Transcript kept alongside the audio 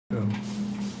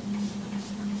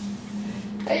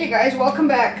Hey you guys, welcome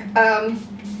back.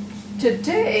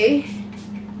 Today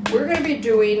we're going to be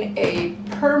doing a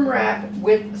perm wrap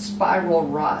with spiral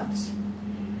rods.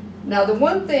 Now the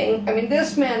one thing, I mean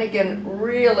this mannequin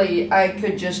really, I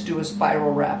could just do a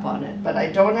spiral wrap on it, but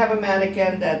I don't have a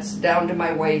mannequin that's down to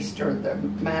my waist or the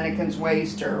mannequin's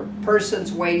waist or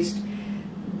person's waist.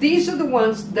 These are the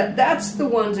ones, that's the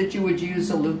ones that you would use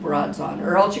the loop rods on,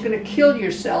 or else you're going to kill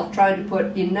yourself trying to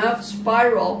put enough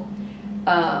spiral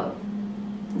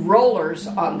rollers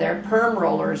on there, perm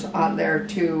rollers on there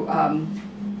to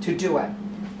do it.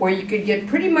 Or you could get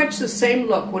pretty much the same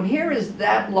look. When hair is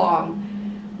that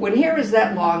long,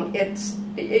 it's,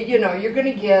 you know, you're going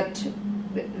to get,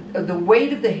 the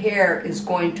weight of the hair is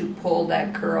going to pull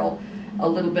that curl a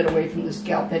little bit away from the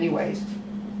scalp anyways.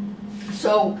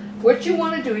 So what you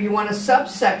want to do, you want to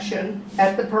subsection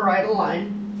at the parietal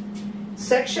line,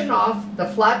 section off the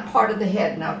flat part of the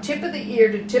head. Now tip of the ear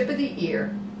to tip of the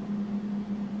ear,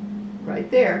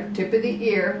 right there, tip of the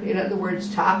ear, in other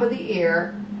words, top of the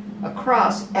ear,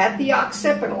 across at the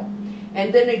occipital.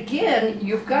 And then again,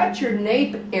 you've got your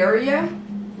nape area.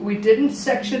 We didn't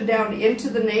section down into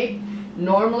the nape,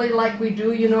 normally like we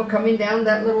do, you know, coming down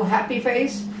that little happy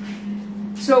face.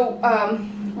 So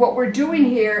what we're doing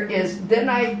here is, then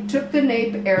I took the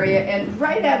nape area and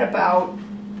right at about,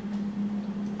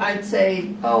 I'd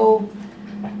say,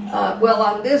 well,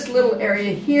 on this little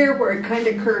area here where it kind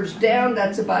of curves down,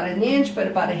 that's about an inch, but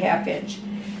about a ½ inch.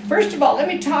 First of all, let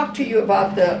me talk to you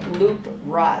about the loop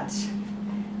rods.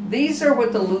 These are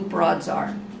what the loop rods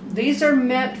are. These are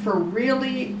meant for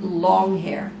really long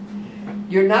hair.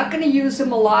 You're not going to use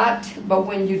them a lot, but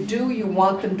when you do, you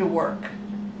want them to work.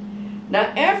 Now,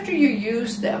 after you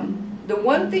use them, the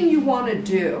one thing you want to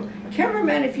do,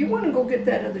 cameraman, if you want to go get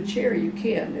that other chair, you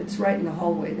can. It's right in the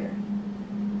hallway there.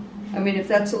 I mean, if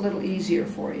that's a little easier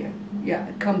for you. Yeah,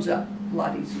 it comes up a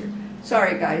lot easier.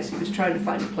 Sorry, guys, he was trying to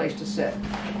find a place to sit.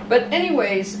 But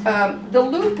anyways, the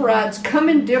loop rods come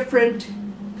in different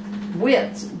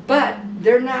widths, but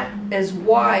they're not as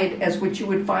wide as what you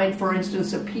would find, for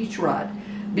instance, a peach rod.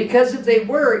 Because if they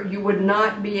were, you would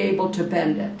not be able to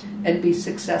bend it and be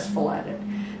successful at it.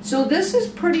 So this is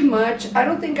pretty much, I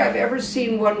don't think I've ever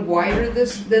seen one wider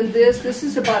than this. This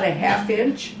is about a ½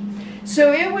 inch.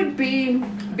 So it would be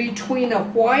between a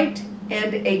white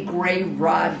and a gray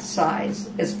rod size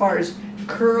as far as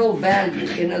curl value.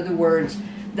 In other words,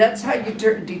 that's how you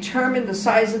determine the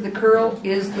size of the curl,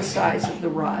 is the size of the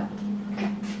rod.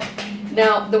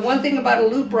 Now, the one thing about a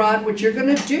loop rod, what you're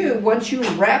going to do once you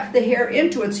wrap the hair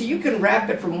into it, so you can wrap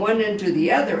it from one end to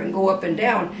the other and go up and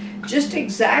down, just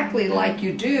exactly like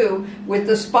you do with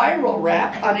the spiral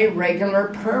wrap on a regular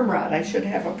perm rod. I should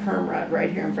have a perm rod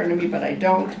right here in front of me, but I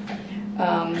don't.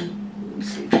 Let me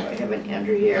see, do I have an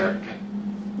under here?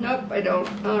 Nope, I don't.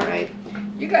 All right.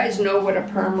 You guys know what a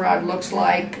perm rod looks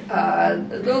like.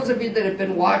 Those of you that have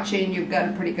been watching, you've got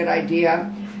a pretty good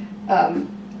idea.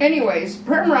 Anyways,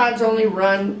 perm rods only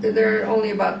run, they're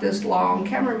only about this long.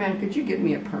 Cameraman, could you get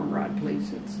me a perm rod,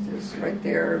 please? It's right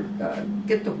there.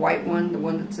 Get the white one, the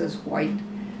one that says white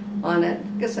on it.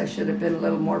 I guess I should have been a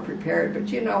little more prepared, but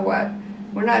you know what?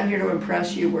 We're not here to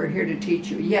impress you, we're here to teach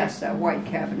you. Yes, that white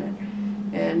cabinet.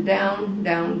 And down,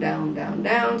 down, down, down,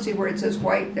 down. See where it says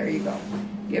white? There you go.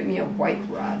 Give me a white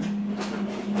rod.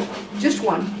 Just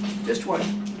one. Just one.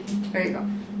 There you go.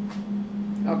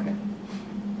 Okay.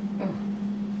 Oh,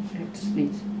 I have to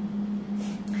sneeze.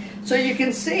 So you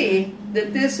can see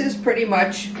that this is pretty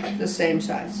much the same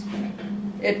size.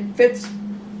 It fits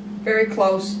very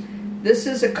close. This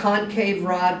is a concave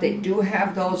rod. They do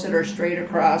have those that are straight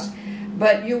across,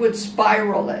 but you would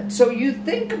spiral it. So you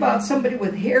think about somebody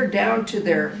with hair down to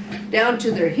their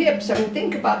hips. I mean,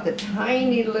 think about the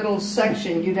tiny little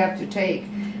section you'd have to take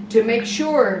to make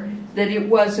sure that it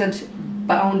wasn't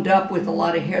bound up with a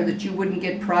lot of hair, that you wouldn't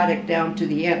get product down to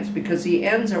the ends, because the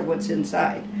ends are what's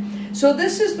inside. So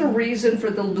this is the reason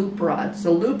for the loop rods. The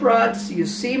loop rods, you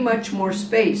see much more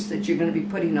space that you're going to be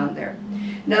putting on there.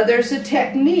 Now there's a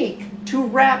technique to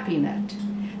wrapping it.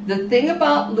 The thing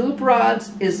about loop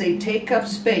rods is they take up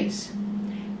space.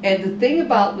 And the thing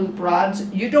about loop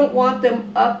rods, you don't want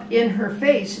them up in her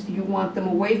face, you want them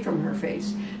away from her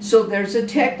face. So there's a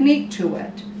technique to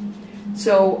it.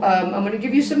 So I'm going to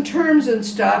give you some terms and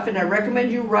stuff, and I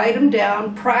recommend you write them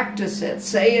down, practice it,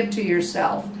 say it to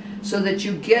yourself so that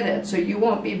you get it, so you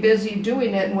won't be busy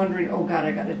doing it and wondering, oh God,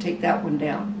 I got to take that one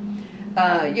down.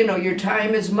 You know, your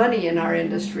time is money in our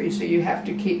industry, so you have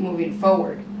to keep moving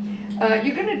forward.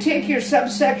 You're going to take your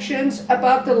subsections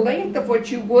about the length of what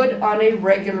you would on a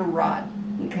regular rod.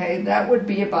 Okay, that would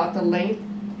be about the length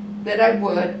that I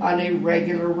would on a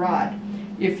regular rod.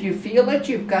 If you feel it,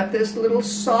 you've got this little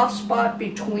soft spot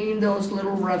between those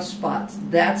little rough spots.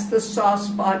 That's the soft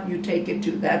spot you take it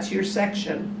to. That's your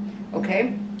section,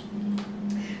 okay?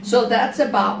 So that's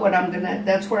about what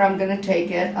that's where I'm gonna take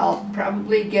it. I'll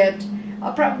probably get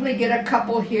a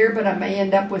couple here, but I may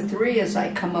end up with 3 as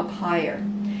I come up higher.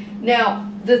 Now,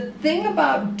 the thing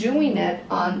about doing it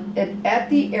at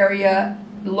the area,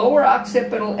 lower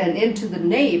occipital and into the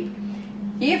nape,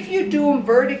 if you do them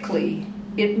vertically,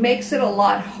 it makes it a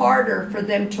lot harder for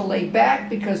them to lay back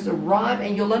because the rod,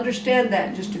 and you'll understand that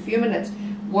in just a few minutes,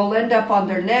 will end up on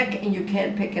their neck and you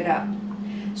can't pick it up.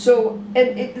 So,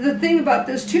 the thing about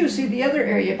this too, see the other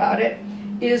area about it,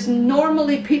 is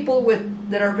normally people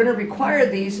that are going to require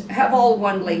these have all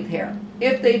one length hair.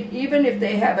 Even if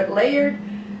they have it layered,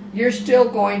 you're still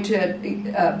going to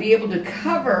be able to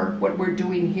cover what we're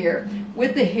doing here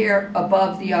with the hair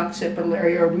above the occipital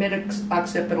area or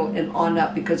mid-occipital and on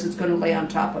up, because it's going to lay on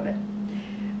top of it.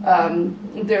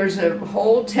 There's a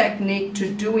whole technique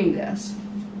to doing this.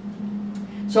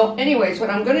 So anyways, what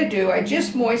I'm going to do, I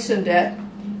just moistened it,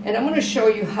 and I'm going to show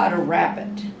you how to wrap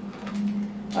it.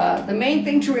 The main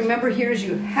thing to remember here is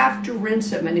you have to rinse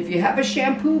them, and if you have a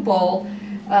shampoo bowl,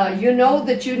 you know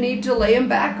that you need to lay them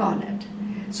back on it.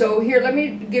 So here, let me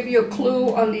give you a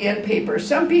clue on the end paper.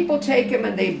 Some people take them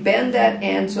and they bend that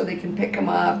end so they can pick them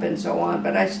up and so on,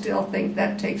 but I still think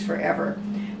that takes forever.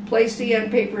 Place the end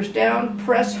papers down,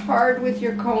 press hard with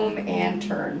your comb, and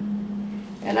turn.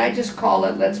 And I just call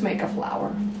it, let's make a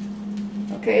flower.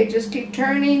 Okay, just keep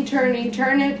turning, turning,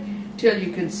 turn it till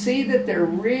you can see that they're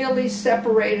really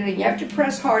separated, and you have to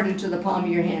press hard into the palm of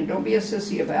your hand. Don't be a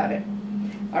sissy about it.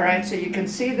 All right, so you can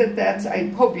see that I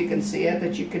hope you can see it,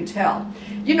 that you can tell.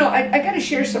 You know, I got to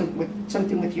share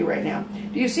something with you right now.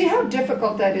 Do you see how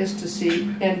difficult that is to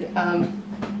see? And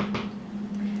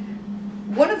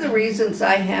one of the reasons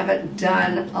I haven't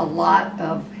done a lot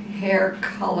of hair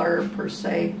color per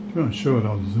se. If you want to show it,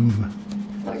 I'll zoom.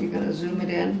 Oh, you're going to zoom it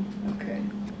in? Okay.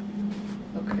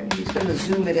 Okay, he's going to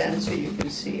zoom it in so you can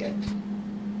see it.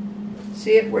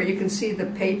 See it where you can see the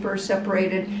paper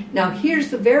separated? Now here's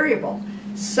the variable.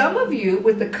 Some of you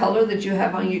with the color that you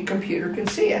have on your computer can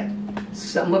see it.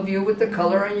 Some of you with the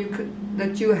color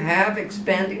that you have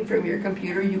expanding from your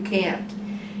computer, you can't.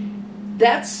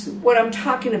 That's what I'm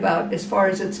talking about as far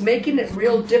as it's making it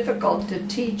real difficult to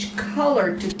teach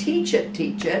color, to teach it,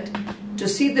 to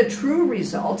see the true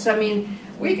results. I mean,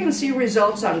 we can see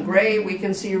results on gray, we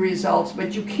can see results,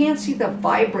 but you can't see the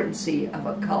vibrancy of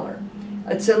a color.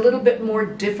 It's a little bit more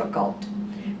difficult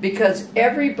because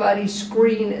everybody's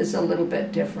screen is a little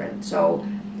bit different. So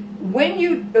when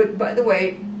you, by the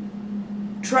way,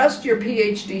 trust your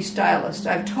PhD stylist.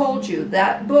 I've told you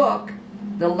that book,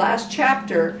 the last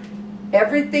chapter,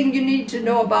 everything you need to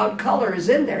know about color is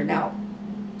in there. Now,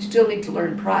 you still need to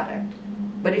learn product.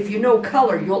 But if you know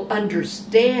color, you'll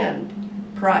understand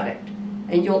product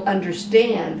and you'll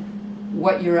understand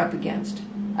what you're up against.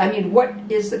 I mean, what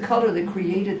is the color that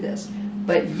created this?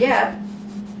 But yet,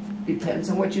 depends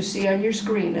on what you see on your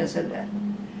screen, isn't it?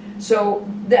 So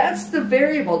that's the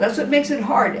variable. That's what makes it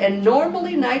hard. And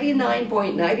normally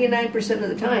 99.99% of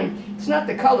the time, it's not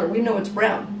the color. We know it's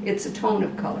brown. It's a tone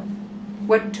of color.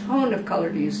 What tone of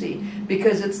color do you see?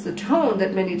 Because it's the tone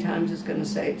that many times is going to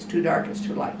say it's too dark, it's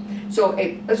too light. So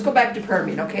hey, let's go back to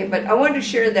perming, okay? But I wanted to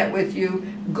share that with you.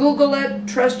 Google it.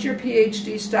 Trust your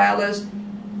PhD stylist.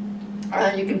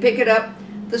 You can pick it up.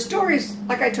 The stories,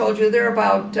 like I told you, they're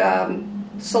about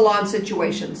salon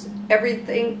situations.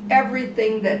 Everything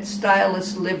that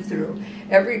stylists live through.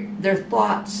 Their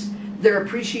thoughts, their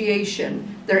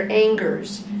appreciation, their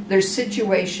angers, their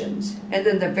situations. And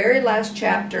then the very last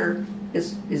chapter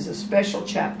is a special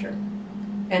chapter.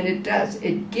 And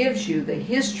it gives you the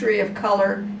history of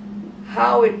color,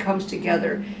 how it comes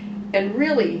together. And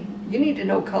really, you need to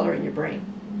know color in your brain.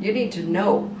 You need to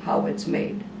know how it's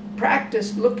made.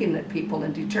 Practice looking at people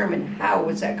and determine how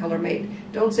was that color made.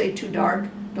 Don't say too dark.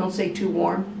 Don't say too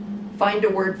warm. Find a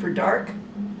word for dark.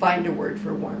 Find a word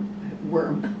for warm.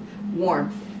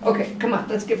 Okay, come on,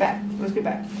 let's get back.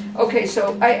 Okay,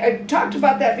 so I talked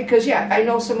about that because, yeah, I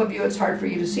know some of you, it's hard for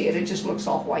you to see it. It just looks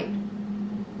all white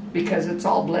because it's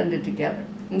all blended together.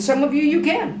 And some of you, you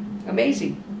can.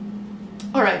 Amazing.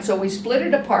 All right, so we split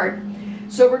it apart.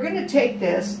 So we're going to take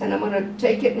this, and I'm going to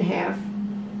take it in half.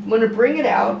 I'm going to bring it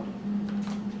out.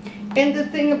 And the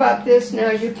thing about this,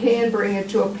 now you can bring it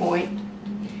to a point.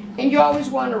 And you always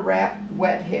want to wrap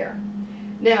wet hair.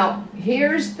 Now,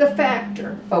 here's the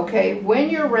factor, okay? When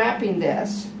you're wrapping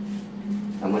this,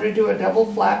 I'm going to do a double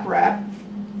flap wrap.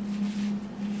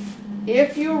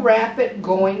 If you wrap it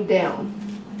going down,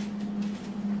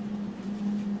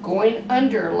 going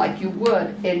under like you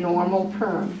would a normal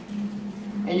perm.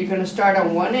 And you're going to start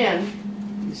on one end.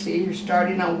 You see, you're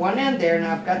starting on one end there.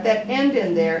 Now I've got that end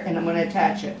in there, and I'm going to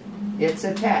attach it. It's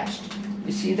attached.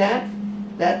 You see that?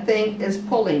 That thing is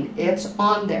pulling. It's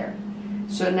on there.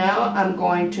 So now I'm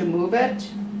going to move it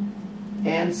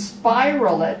and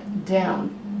spiral it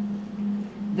down.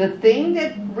 The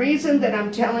reason that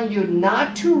I'm telling you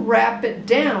not to wrap it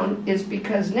down is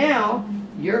because now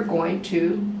you're going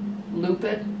to loop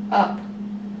it up.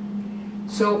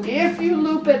 So if you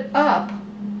loop it up,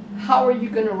 how are you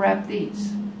going to wrap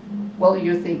these? Well,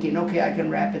 you're thinking, okay, I can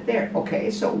wrap it there.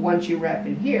 Okay, so once you wrap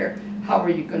in here, how are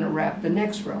you going to wrap the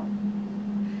next row?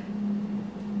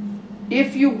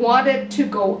 If you want it to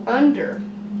go under,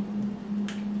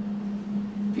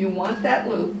 if you want that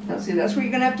loop, now see, that's where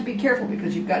you're going to have to be careful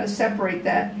because you've got to separate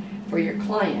that for your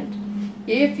client.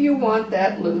 If you want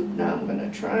that loop, now I'm going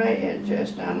to try and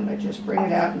I'm going to just bring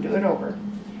it out and do it over.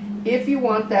 If you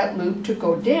want that loop to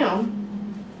go down,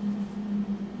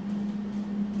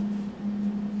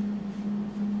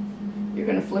 you're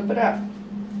going to flip it up.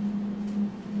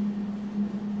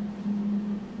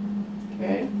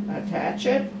 Okay, attach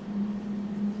it,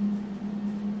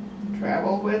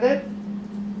 travel with it.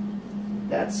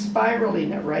 That's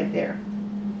spiraling it right there.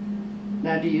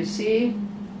 Now do you see?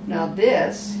 Now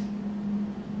this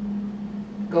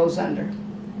goes under.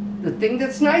 The thing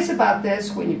that's nice about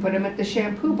this, when you put them at the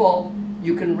shampoo bowl,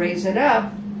 you can raise it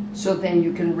up so then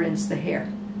you can rinse the hair.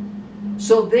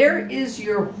 So there is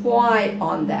your why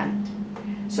on that.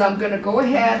 So I'm going to go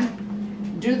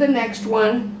ahead, do the next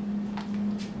one.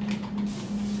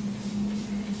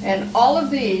 And all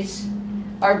of these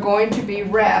are going to be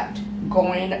wrapped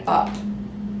going up,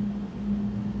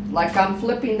 like I'm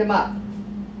flipping them up.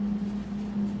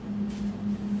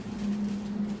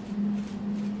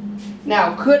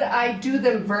 Now, could I do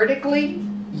them vertically?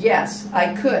 Yes,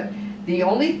 I could. The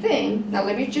only thing, now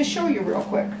let me just show you real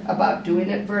quick about doing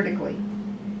it vertically.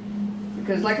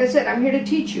 Because like I said, I'm here to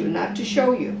teach you, not to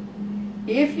show you.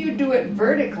 If you do it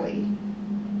vertically,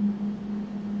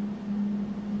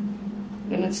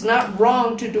 and it's not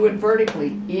wrong to do it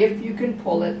vertically if you can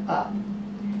pull it up.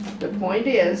 The point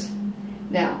is,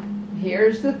 now,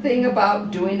 here's the thing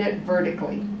about doing it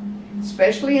vertically,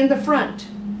 especially in the front.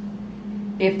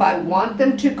 If I want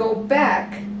them to go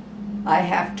back, I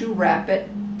have to wrap it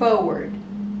forward.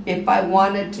 If I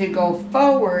want it to go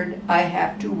forward, I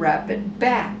have to wrap it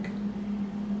back.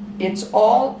 It's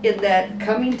all in that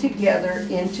coming together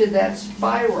into that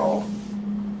spiral.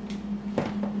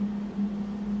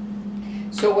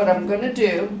 So what I'm going to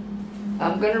do,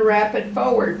 I'm going to wrap it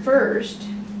forward first,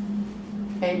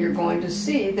 and you're going to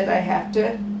see that I have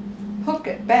to hook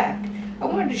it back. I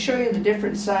wanted to show you the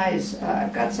different size.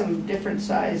 I've got some different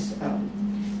size.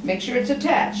 Make sure it's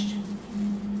attached.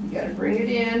 You got to bring it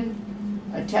in,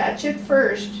 attach it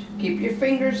first, keep your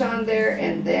fingers on there,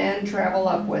 and then travel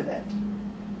up with it.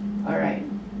 All right,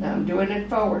 now I'm doing it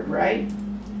forward, right?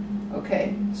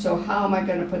 Okay, so how am I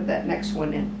going to put that next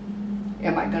one in?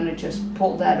 Am I going to just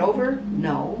pull that over?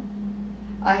 No.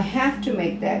 I have to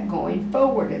make that going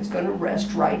forward. It's going to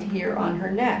rest right here on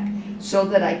her neck so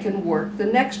that I can work the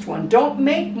next one. Don't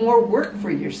make more work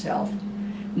for yourself.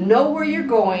 Know where you're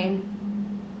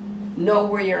going. Know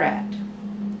where you're at.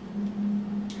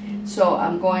 So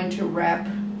I'm going to wrap,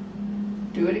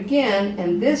 do it again,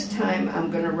 and this time I'm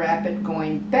going to wrap it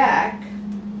going back.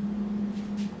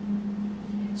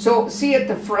 So see at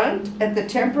the front, at the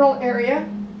temporal area,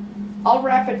 I'll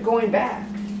wrap it going back.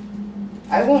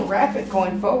 I won't wrap it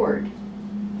going forward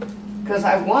because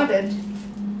I want it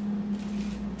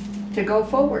to go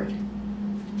forward.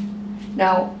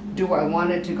 Now, do I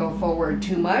want it to go forward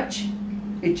too much?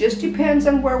 It just depends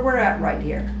on where we're at right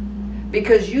here,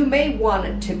 because you may want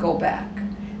it to go back.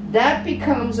 That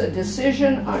becomes a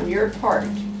decision on your part.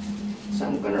 So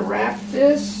I'm going to wrap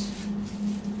this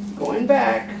going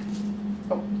back.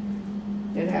 Oh,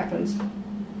 it happens.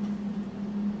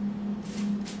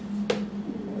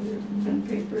 And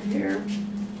paper here.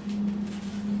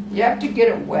 You have to get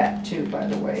it wet too, by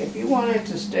the way. If you want it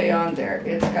to stay on there,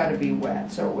 it's got to be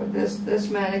wet. So with this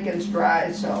mannequin's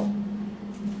dry, so.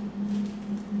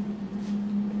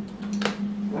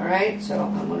 All right, so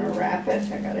I'm going to wrap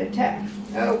it. I got to attach.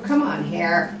 Oh, come on,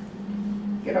 hair.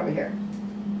 Get over here.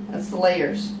 That's the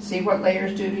layers. See what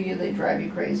layers do to you? They drive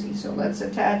you crazy. So let's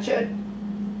attach it.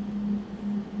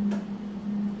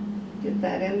 Get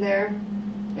that in there,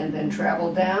 and then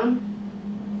travel down.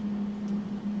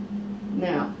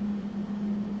 Now,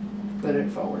 put it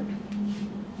forward.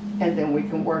 And then we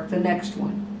can work the next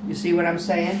one. You see what I'm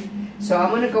saying? So I'm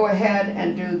going to go ahead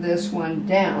and do this one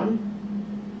down.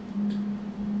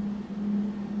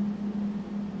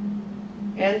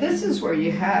 And this is where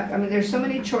you have, I mean, there's so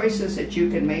many choices that you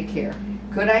can make here.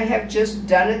 Could I have just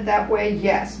done it that way?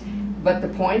 Yes. But the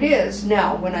point is,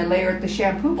 now, when I layer it the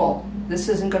shampoo bowl, this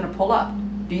isn't going to pull up.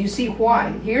 Do you see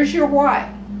why? Here's your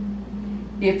why.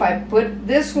 If I put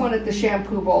this one at the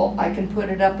shampoo bowl, I can put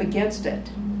it up against it.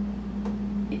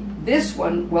 This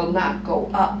one will not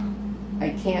go up.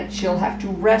 I can't, she'll have to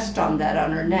rest on that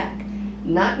on her neck.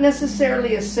 Not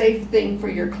necessarily a safe thing for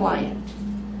your client.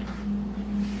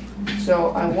 So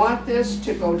I want this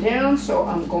to go down, so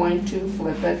I'm going to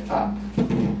flip it up.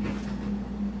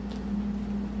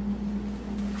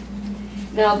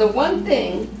 Now the one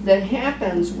thing that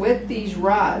happens with these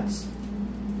rods,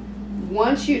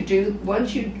 once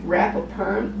you wrap a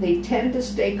perm, they tend to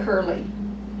stay curly.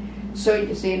 So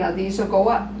you see, now these will go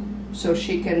up, so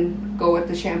she can go with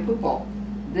the shampoo bowl.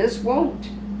 This won't.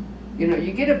 You know,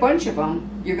 you get a bunch of them,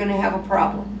 you're going to have a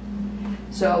problem.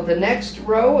 So the next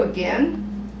row again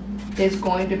is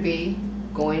going to be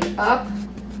going up,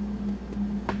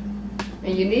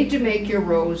 and you need to make your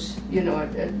rows, you know,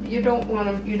 you don't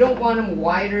want them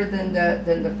wider than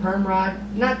the perm rod,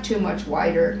 not too much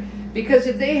wider, because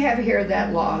if they have hair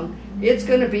that long, it's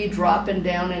going to be dropping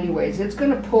down anyways. It's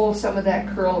going to pull some of that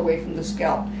curl away from the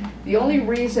scalp. The only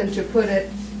reason to put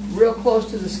it real close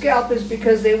to the scalp is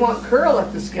because they want curl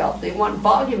at the scalp, they want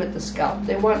volume at the scalp,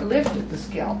 they want lift at the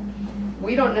scalp.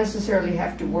 We don't necessarily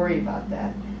have to worry about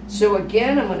that. So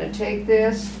again, I'm going to take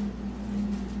this,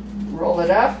 roll it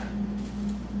up,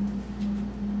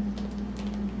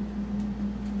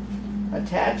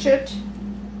 attach it,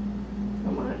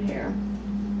 come on here.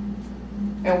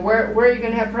 And where are you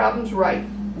going to have problems? Right,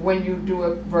 when you do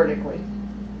it vertically.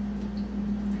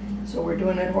 So we're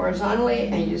doing it horizontally,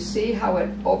 and you see how it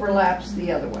overlaps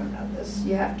the other one. Now this,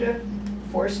 you have to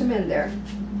force them in there.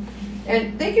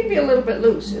 And they can be a little bit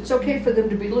loose. It's okay for them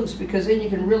to be loose, because then you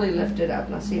can really lift it up.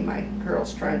 Now see, my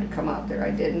curl's trying to come out there.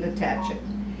 I didn't attach it.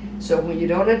 So when you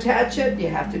don't attach it, you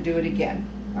have to do it again,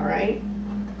 all right?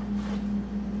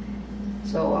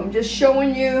 So I'm just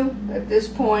showing you at this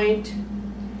point.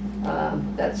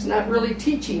 That's not really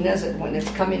teaching, is it, when it's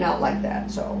coming out like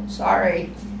that? So sorry,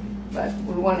 but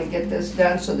we want to get this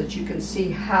done so that you can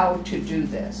see how to do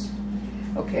this.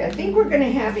 Okay, I think we're going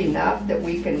to have enough that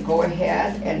we can go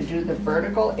ahead and do the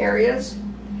vertical areas.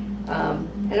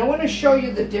 And I want to show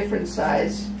you the different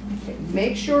size. Okay,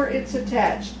 make sure it's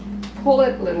attached. Pull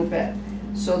it a little bit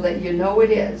so that you know it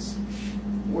is.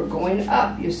 We're going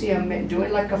up. You see, I'm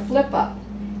doing like a flip up.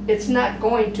 It's not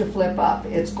going to flip up.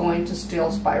 It's going to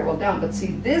still spiral down. But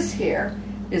see, this here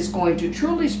is going to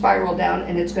truly spiral down,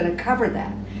 and it's going to cover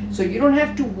that. So you don't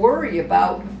have to worry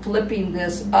about flipping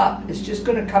this up. It's just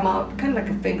going to come out kind of like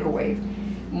a finger wave,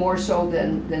 more so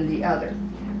than the other.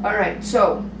 All right,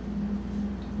 so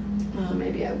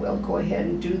maybe I will go ahead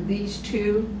and do these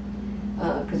two,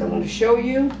 because I want to show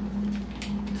you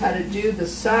how to do the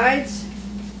sides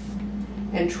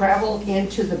and travel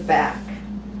into the back.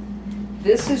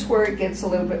 This is where it gets a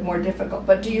little bit more difficult.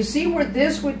 But do you see where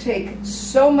this would take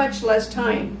so much less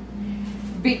time?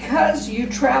 Because you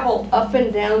travel up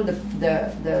and down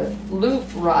the loop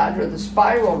rod or the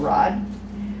spiral rod,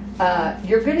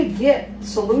 you're going to get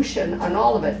solution on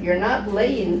all of it. You're not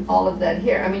laying all of that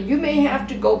hair. I mean, you may have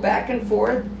to go back and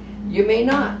forth. You may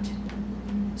not.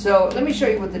 So let me show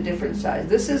you what the different size.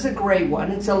 This is a gray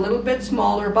one. It's a little bit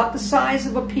smaller, about the size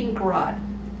of a pink rod.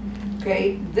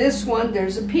 Okay, this one,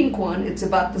 there's a pink one. It's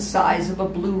about the size of a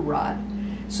blue rod.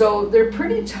 So they're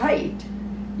pretty tight,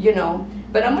 you know.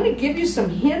 But I'm going to give you some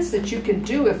hints that you can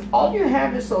do if all you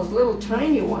have is those little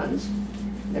tiny ones.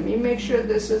 Let me make sure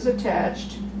this is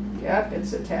attached. Yep,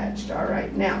 it's attached. All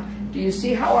right. Now, do you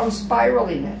see how I'm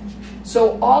spiraling it?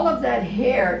 So all of that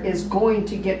hair is going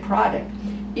to get product.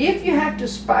 If you have to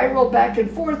spiral back and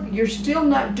forth, you're still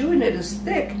not doing it as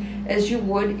thick as you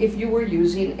would if you were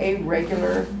using a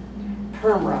regular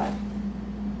perm rod.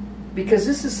 Because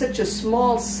this is such a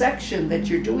small section that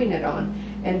you're doing it on.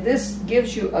 And this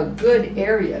gives you a good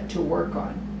area to work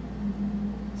on.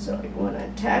 So you want to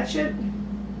attach it,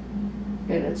 and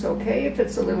it's okay if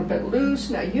it's a little bit loose.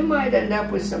 Now you might end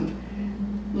up with some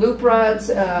loop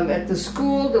rods at the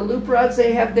school. The loop rods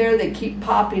they have there, they keep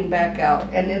popping back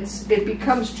out, and it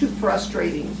becomes too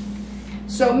frustrating.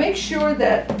 So make sure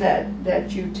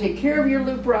that you take care of your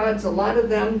loop rods. A lot of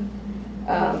them,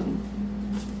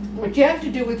 what you have to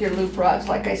do with your loop rods,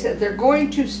 like I said, they're going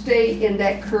to stay in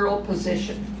that curl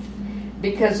position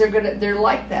because they're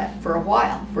like that for a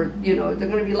while. They're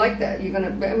going to be like that. You're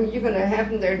going to have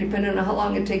them there depending on how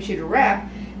long it takes you to wrap.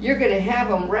 You're going to have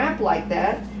them wrap like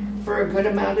that for a good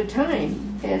amount of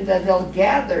time, and they'll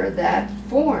gather that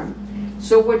form.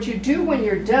 So what you do when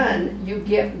you're done, you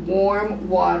get warm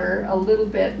water, a little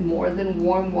bit more than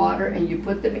warm water, and you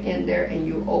put them in there and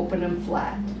you open them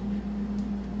flat.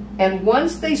 And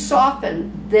once they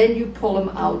soften, then you pull them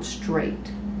out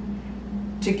straight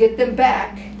to get them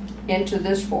back into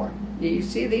this form. You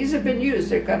see, these have been used.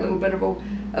 They've got a little bit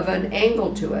of an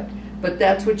angle to it. But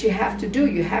that's what you have to do.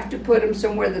 You have to put them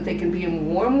somewhere that they can be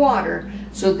in warm water,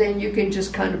 so then you can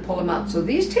just kind of pull them out. So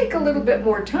these take a little bit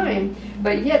more time,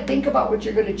 but yet think about what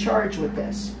you're going to charge with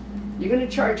this. You're going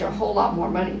to charge a whole lot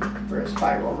more money for a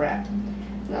spiral wrap.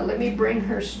 Now let me bring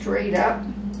her straight up.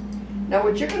 Now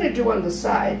what you're going to do on the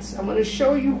sides, I'm going to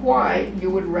show you why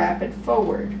you would wrap it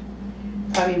forward.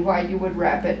 I mean, why you would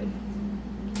wrap it,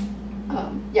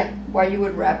 why you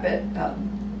would wrap it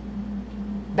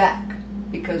back.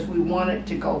 Because we want it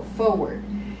to go forward.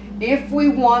 If we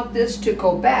want this to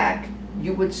go back,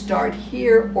 you would start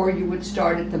here or you would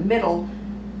start at the middle.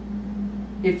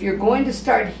 If you're going to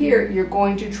start here, you're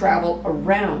going to travel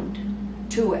around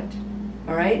to it.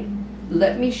 All right?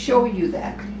 Let me show you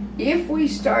that. If we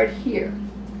start here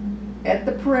at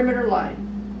the perimeter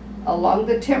line, along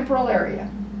the temporal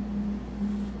area,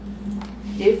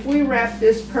 if we wrap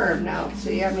this perm, now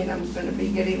see, I mean, I'm going to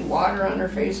be getting water on her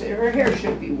face. Her hair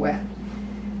should be wet.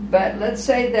 But let's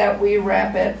say that we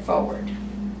wrap it forward.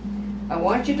 I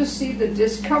want you to see the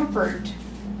discomfort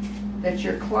that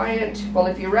your client, well,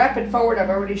 if you wrap it forward, I've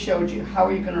already showed you. How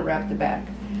are you going to wrap the back?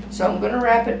 So I'm going to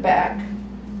wrap it back,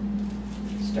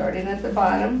 starting at the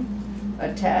bottom,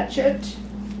 attach it.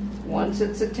 Once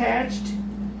it's attached,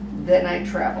 then I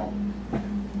travel.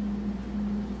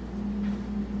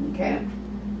 Okay?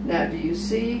 Now, do you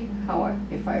see how,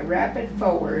 if I wrap it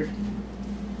forward,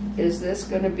 is this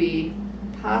going to be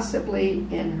possibly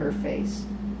in her face?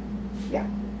 Yeah.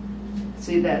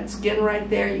 See that skin right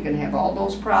there? You're going to have all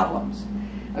those problems.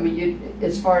 I mean,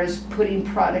 as far as putting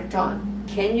product on.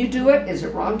 Can you do it? Is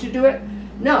it wrong to do it?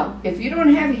 No. If you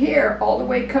don't have hair all the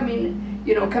way coming,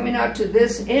 coming out to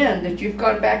this end that you've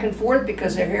gone back and forth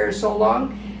because their hair is so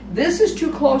long, this is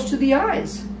too close to the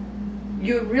eyes.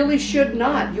 You really should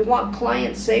not. You want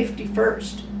client safety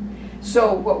first.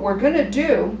 So what we're going to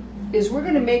do is we're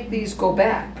going to make these go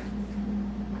back.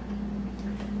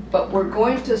 But we're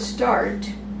going to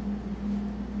start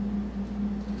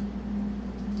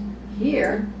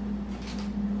here.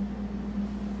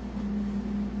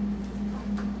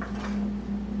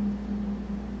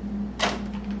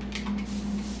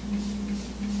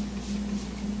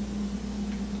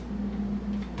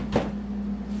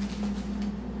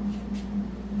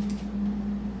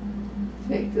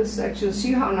 Take this section.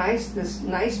 See how nice, this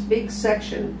nice big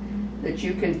section that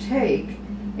you can take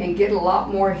and get a lot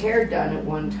more hair done at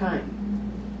one time.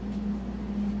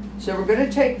 So we're going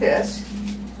to take this,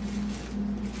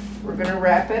 we're going to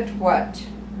wrap it, what?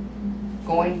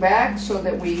 Going back so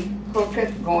that we hook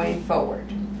it going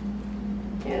forward.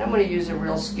 And I'm going to use a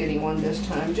real skinny one this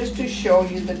time just to show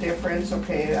you the difference.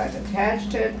 Okay, I've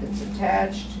attached it, it's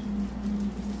attached.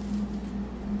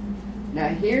 Now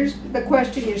here's the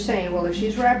question you're saying, well, if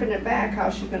she's wrapping it back,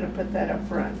 how's she going to put that up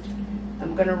front?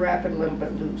 I'm going to wrap it a little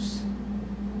bit loose.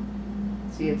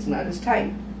 See, it's not as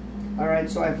tight. All right,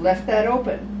 so I've left that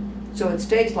open, so it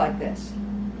stays like this.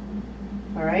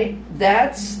 All right,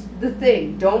 that's the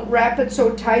thing. Don't wrap it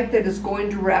so tight that it's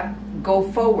going to go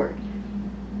forward.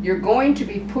 You're going to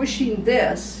be pushing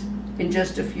this in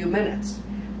just a few minutes.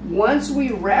 Once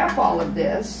we wrap all of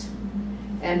this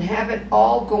and have it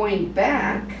all going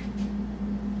back,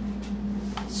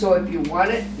 so if you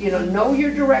want it, know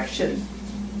your direction.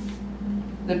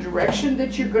 The direction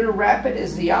that you're going to wrap it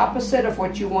is the opposite of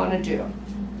what you want to do.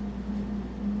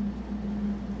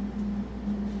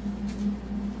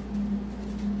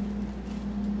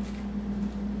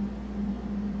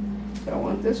 So I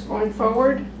want this going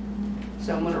forward,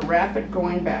 so I'm going to wrap it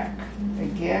going back.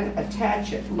 Again,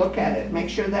 attach it, look at it, make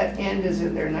sure that end is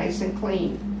in there nice and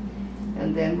clean.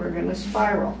 And then we're going to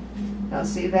spiral. Now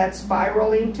see that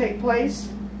spiraling take place?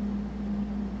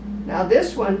 Now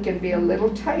this one can be a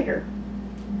little tighter.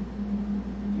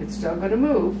 It's still going to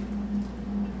move.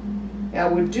 Now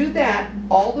we'll do that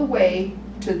all the way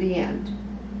to the end.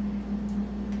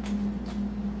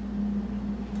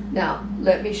 Now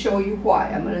let me show you why.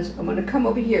 I'm going to come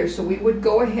over here. So we would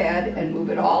go ahead and move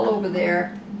it all over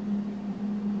there.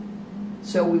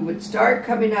 So we would start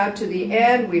coming out to the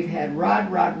end. We've had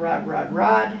rod, rod, rod, rod,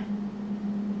 rod.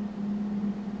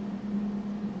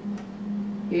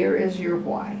 Here is your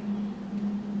why.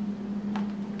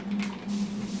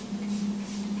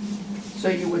 So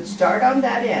you would start on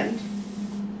that end.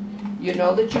 You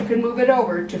know that you can move it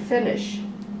over to finish.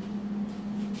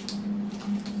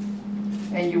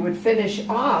 And you would finish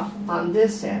off on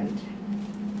this end.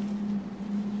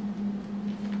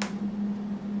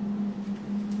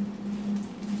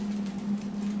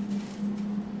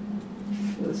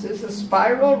 this is a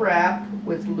spiral wrap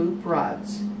with loop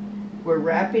rods. We're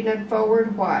wrapping it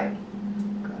forward. Why?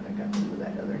 God, I got some of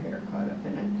that other hair caught up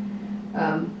in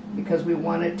it. Because we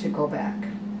want it to go back.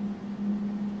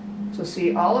 So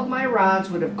see, all of my rods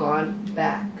would have gone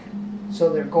back.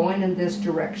 So they're going in this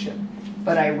direction.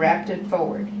 But I wrapped it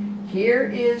forward. Here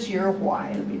is your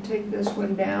why. Let me take this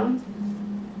one down.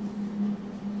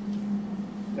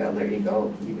 Well, there you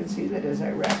go. You can see that as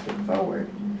I wrapped it forward.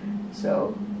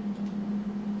 So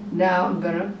now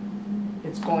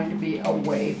it's going to be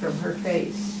away from her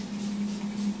face.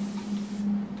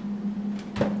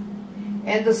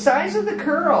 And the size of the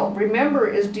curl, remember,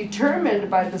 is determined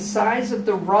by the size of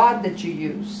the rod that you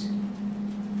use.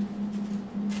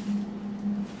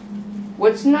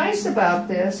 What's nice about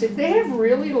this, if they have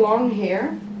really long hair,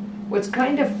 what's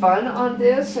kind of fun on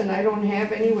this, and I don't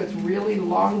have any with really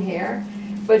long hair,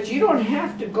 but you don't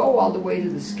have to go all the way to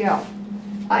the scalp.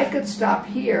 I could stop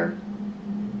here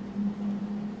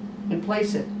and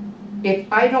place it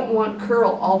if I don't want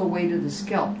curl all the way to the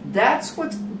scalp.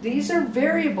 These are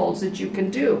variables that you can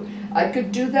do. I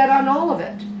could do that on all of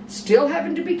it. Still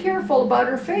having to be careful about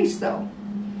her face though.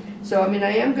 So I mean,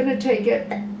 I am going to take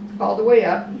it all the way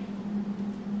up.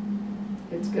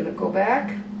 It's going to go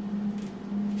back.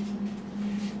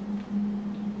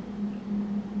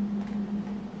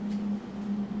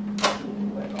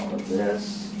 Let all of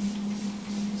this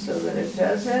so that it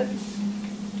does it.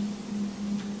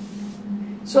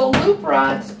 So loop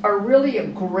rods are really a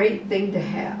great thing to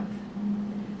have.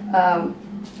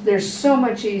 They're so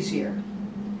much easier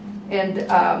and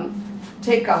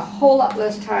take a whole lot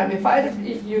less time.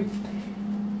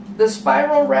 The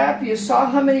spiral wrap, you saw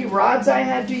how many rods I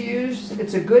had to use.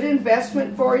 It's a good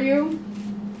investment for you.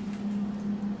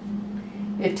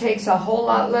 It takes a whole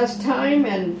lot less time,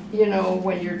 and you know,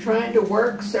 when you're trying to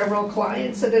work several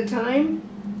clients at a time,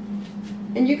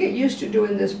 and you get used to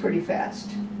doing this pretty fast.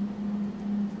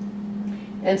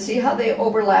 And see how they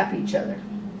overlap each other.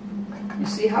 You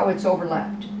see how it's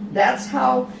overlapped. That's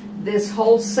how this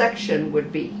whole section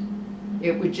would be.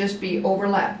 It would just be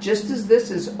overlapped, just as this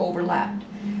is overlapped.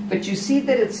 But you see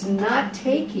that it's not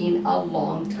taking a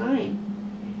long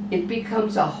time. It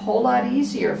becomes a whole lot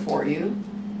easier for you.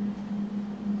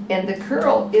 And the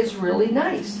curl is really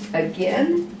nice.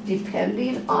 Again,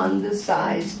 depending on the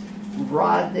size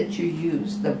rod that you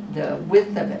use, the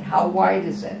width of it, how wide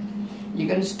is it. You're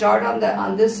going to start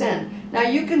on this end. Now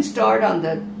you can start on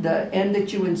the end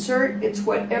that you insert. It's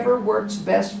whatever works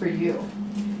best for you.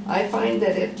 I find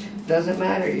that it doesn't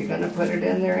matter. You're going to put it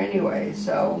in there anyway.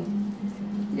 So,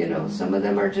 you know, some of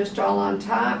them are just all on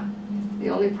top. The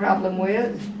only problem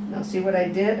with, now see what I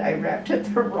did? I wrapped it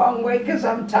the wrong way because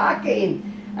I'm talking.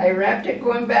 I wrapped it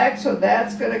going back, so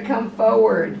that's going to come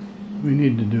forward. We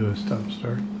need to do a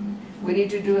stop-start. We need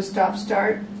to do a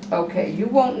stop-start? Okay, you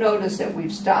won't notice that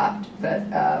we've stopped, but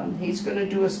he's going to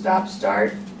do a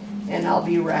stop-start, and I'll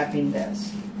be wrapping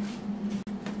this.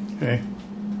 Okay.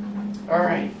 All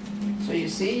right. So you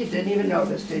see, you didn't even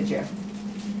notice, did you?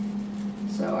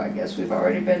 So I guess we've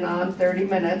already been on 30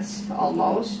 minutes,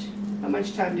 almost. How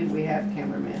much time did we have,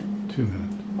 cameraman? 2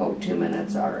 minutes. Oh, 2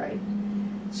 minutes, all right.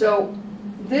 So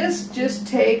this just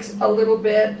takes a little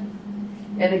bit.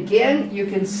 And again, you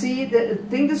can see that the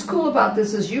thing that's cool about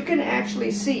this is you can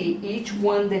actually see each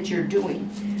one that you're doing.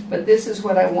 But this is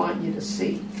what I want you to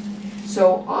see.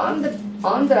 So on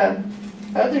the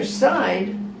other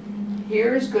side,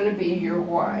 here's going to be your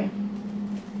Y.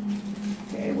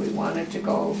 Okay, we want it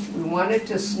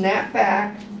to snap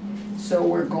back, so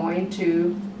we're going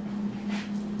to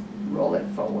roll it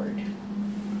forward.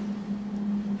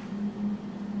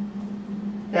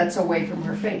 That's away from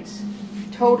her face.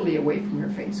 Totally away from her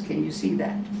face. Can you see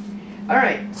that? All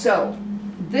right, so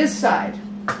this side.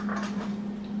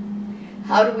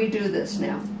 How do we do this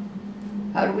now?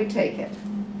 How do we take it?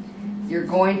 You're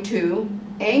going to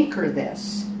anchor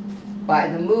this by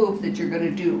the move that you're going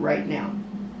to do right now.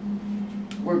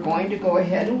 We're going to go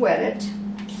ahead and wet it.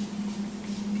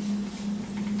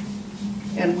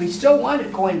 And we still want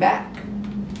it going back.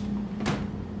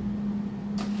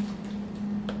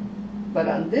 But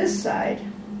on this side,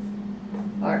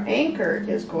 our anchor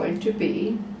is going to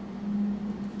be,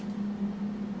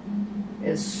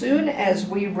 as soon as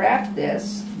we wrap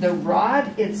this, the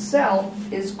rod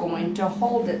itself is going to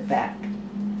hold it back.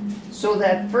 So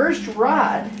that first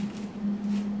rod,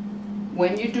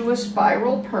 when you do a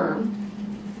spiral perm,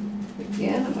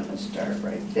 again, I'm going to start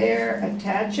right there,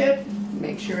 attach it,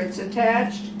 make sure it's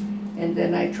attached, and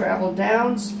then I travel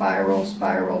down, spiral,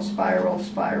 spiral, spiral,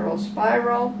 spiral,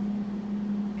 spiral,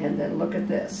 and then look at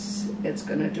this. It's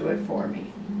going to do it for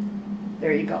me.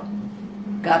 There you go.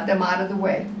 Got them out of the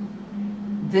way.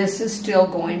 this is still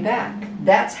going back.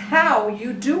 That's how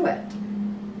you do it.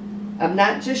 I'm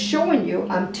not just showing you,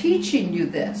 I'm teaching you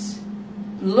this.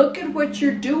 Look at what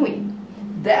you're doing.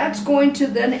 That's going to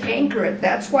then anchor it.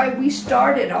 That's why we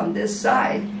started on this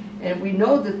side, and we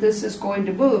know that this is going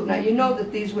to move. Now you know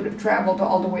that these would have traveled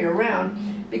all the way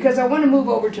around, because I want to move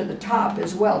over to the top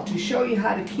as well to show you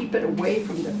how to keep it away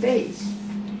from the face.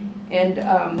 And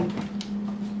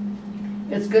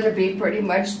it's going to be pretty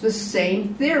much the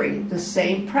same theory, the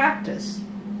same practice.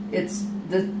 It's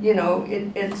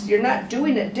you're not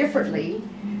doing it differently,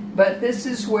 but this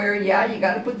is where, yeah, you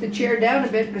got to put the chair down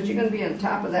a bit because you're going to be on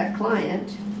top of that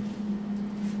client.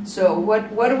 So what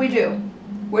do we do?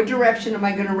 What direction am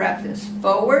I going to wrap this?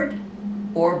 Forward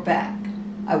or back?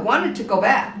 I want it to go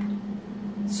back.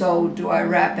 So do I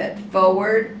wrap it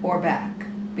forward or back?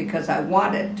 Because I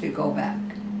want it to go back.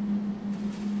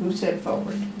 Who said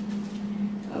forward?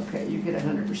 Okay, you get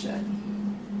 100%.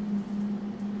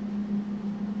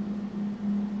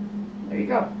 There you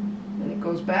go. And it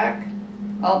goes back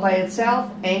all by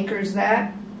itself, anchors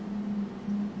that.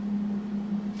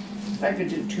 I could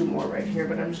do two more right here,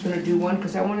 but I'm just going to do one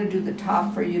because I want to do the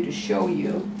top for you to show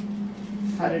you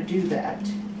how to do that.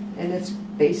 And it's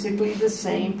basically the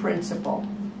same principle.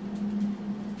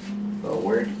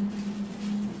 Forward.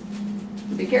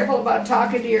 Be careful about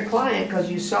talking to your client because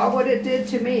you saw what it did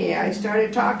to me. I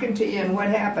started talking to you and what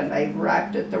happened? I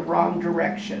wrapped it the wrong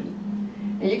direction.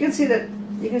 And you can see that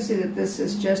this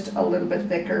is just a little bit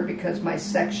thicker because my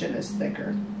section is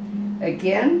thicker.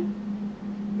 Again,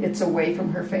 it's away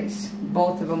from her face.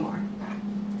 Both of them are.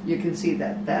 You can see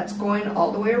that. That's going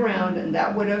all the way around, and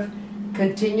that would have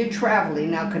continued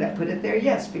traveling. Now, could I put it there?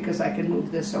 Yes, because I can move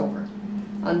this over.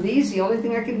 On these, the only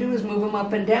thing I can do is move them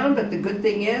up and down, but the good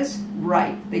thing is,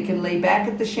 right, they can lay back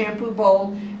at the shampoo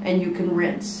bowl, and you can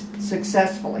rinse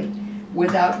successfully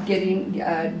without getting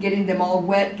them all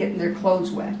wet, getting their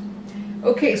clothes wet.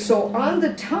 Okay, so on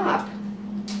the top,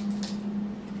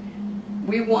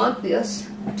 we want this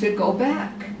to go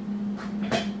back.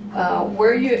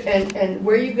 Where you're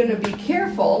going to be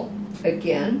careful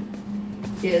again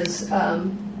is, yeah,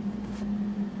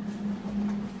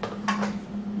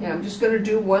 I'm just going to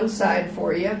do one side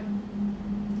for you.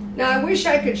 Now I wish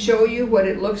I could show you what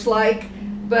it looks like,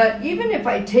 but even if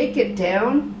I take it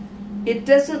down, it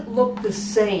doesn't look the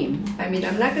same. I mean,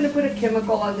 I'm not going to put a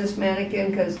chemical on this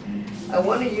mannequin because I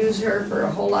want to use her for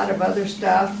a whole lot of other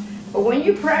stuff. But when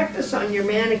you practice on your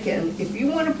mannequin, if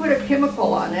you want to put a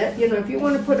chemical on it, you know, if you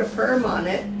want to put a perm on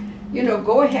it, you know,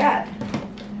 go ahead.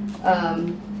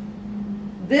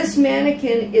 This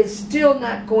mannequin is still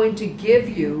not going to give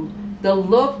you the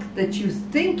look that you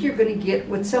think you're going to get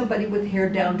with somebody with hair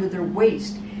down to their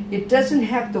waist. It doesn't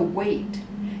have the weight.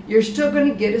 You're still going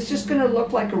to get, it's just going to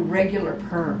look like a regular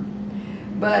perm.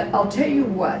 But I'll tell you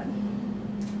what.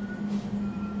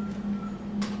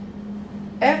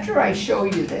 After I show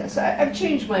you this, I've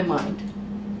changed my mind.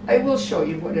 I will show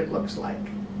you what it looks like.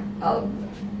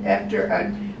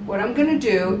 What I'm going to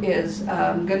do is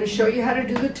I'm going to show you how to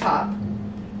do the top.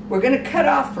 We're going to cut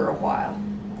off for a while.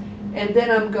 And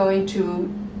then I'm going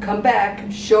to come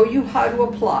back, show you how to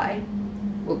apply.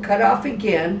 We'll cut off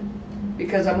again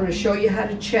because I'm going to show you how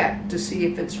to check to see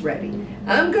if it's ready.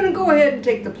 I'm going to go ahead and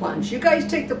take the plunge. You guys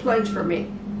take the plunge for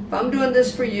me. If I'm doing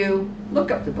this for you,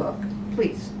 look up the book,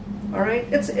 please. All right?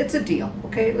 It's a deal.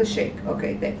 Okay, let's shake.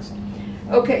 Okay, thanks.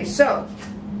 Okay, so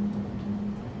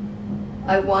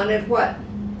I wanted what?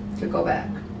 To go back,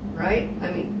 right?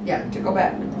 I mean, yeah, to go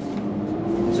back.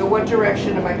 So what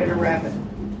direction am I going to wrap it?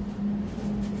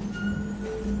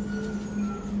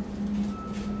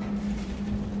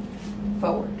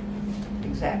 Forward.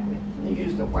 Exactly. I'm going to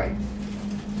use the white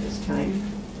this time.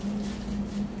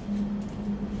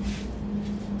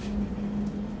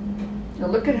 Now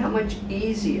look at how much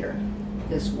easier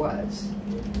this was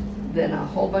than a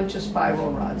whole bunch of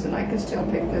spiral rods. And I can still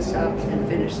pick this up and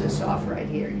finish this off right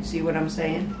here. You see what I'm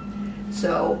saying?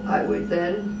 So I would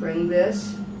then bring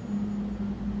this.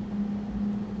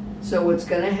 So what's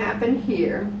going to happen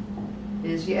here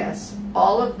is, yes,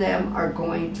 all of them are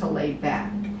going to lay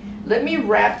back. Let me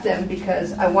wrap them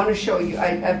because I want to show you.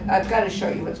 I've got to show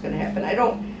you what's going to happen. I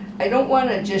don't want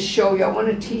to just show you. I want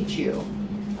to teach you.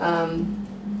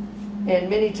 And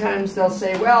many times they'll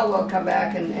say, well, we'll come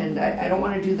back, and I don't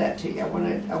want to do that to you. I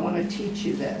want to teach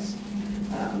you this.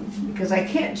 Because I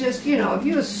can't just, you know,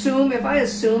 if I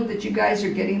assume that you guys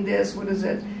are getting this, what is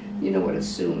it? You know what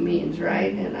assume means,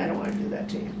 right? And I don't want to do that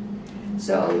to you.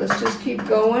 So let's just keep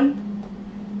going.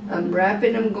 I'm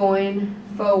wrapping them going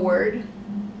forward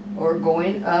or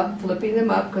going up, flipping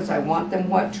them up because I want them,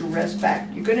 what, to rest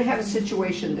back. You're going to have a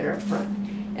situation there up front,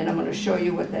 and I'm going to show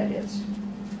you what that is.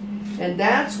 And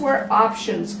that's where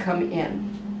options come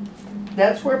in.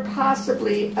 That's where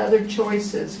possibly other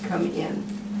choices come in.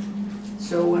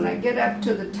 So when I get up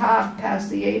to the top past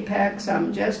the apex,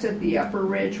 I'm just at the upper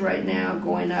ridge right now,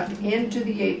 going up into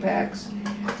the apex.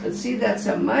 Let's see, that's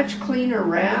a much cleaner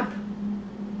wrap.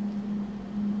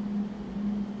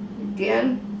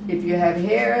 Again, if you have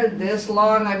hair this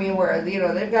long, I mean, where, you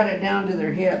know, they've got it down to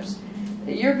their hips,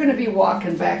 you're going to be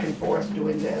walking back and forth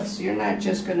doing this. You're not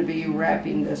just going to be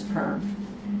wrapping this perm.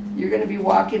 You're going to be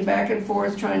walking back and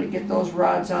forth trying to get those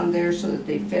rods on there so that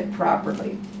they fit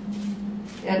properly.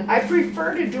 And I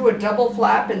prefer to do a double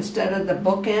flap instead of the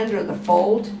bookend or the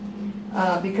fold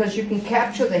because you can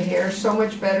capture the hair so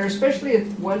much better, especially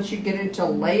if once you get into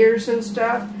layers and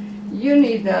stuff. You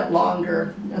need that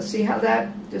longer. Now see how that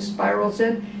just spirals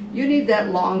in? You need that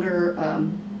longer, no,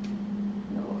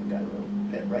 I got a little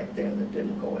bit right there that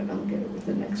didn't go in. I'll get it with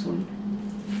the next one.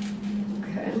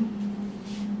 Okay.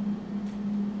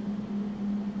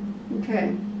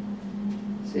 Okay.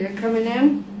 See it coming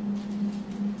in?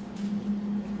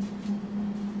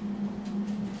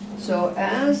 So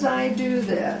as I do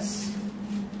this,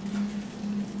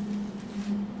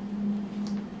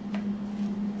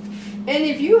 and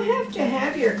if you have to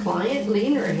have your client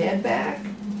lean her head back,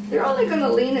 they're only going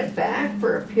to lean it back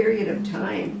for a period of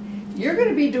time. You're going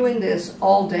to be doing this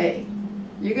all day.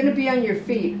 You're going to be on your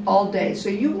feet all day. So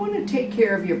you want to take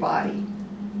care of your body.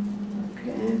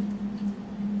 Okay.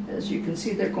 As you can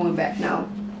see, they're going back. Now,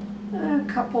 a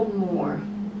couple more.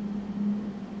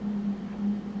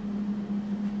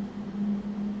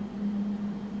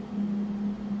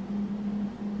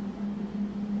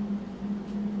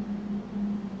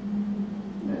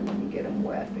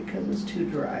 Because it's too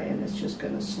dry and it's just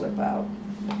going to slip out.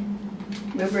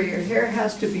 Remember, your hair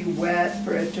has to be wet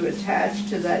for it to attach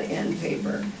to that end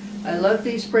paper. I love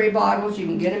these spray bottles. You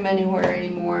can get them anywhere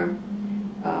anymore.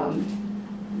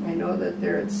 I know that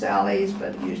they're at Sally's,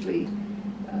 but usually,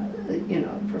 you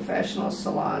know, professional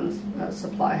salons,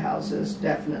 supply houses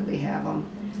definitely have them.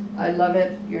 I love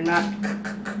it. You're not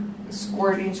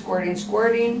squirting, squirting,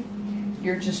 squirting.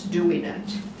 You're just doing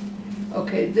it.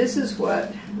 Okay, this is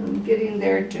what I'm getting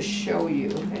there to show you.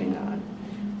 Hang on.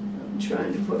 I'm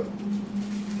trying to put...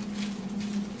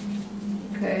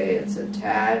 Okay, it's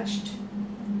attached.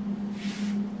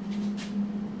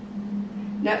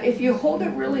 Now, if you hold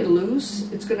it really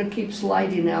loose, it's going to keep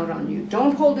sliding out on you.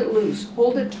 Don't hold it loose.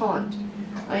 Hold it taut.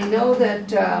 I know that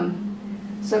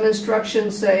some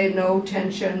instructions say no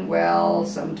tension. Well,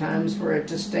 sometimes for it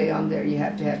to stay on there, you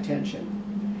have to have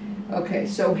tension. Okay,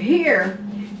 so here...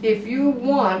 If you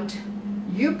want,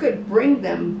 you could bring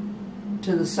them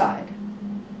to the side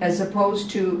as opposed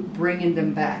to bringing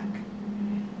them back.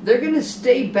 They're going to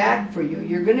stay back for you.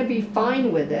 You're going to be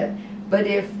fine with it. But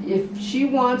if she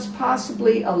wants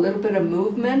possibly a little bit of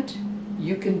movement,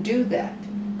 you can do that.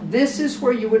 This is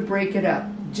where you would break it up.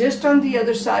 Just on the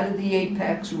other side of the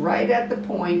apex, right at the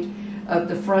point of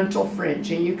the frontal fringe.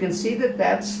 And you can see that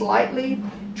that's slightly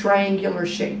triangular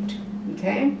shaped.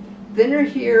 Okay? Thinner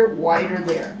here, wider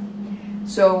there.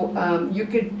 So you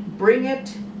could bring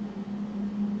it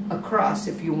across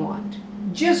if you want,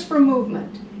 just for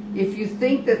movement, if you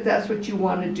think that that's what you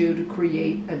want to do to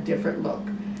create a different look.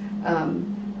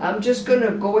 I'm just going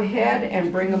to go ahead and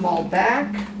bring them all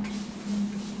back.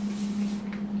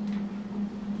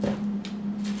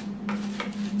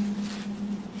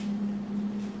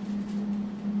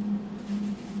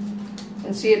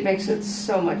 And see, it makes it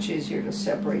so much easier to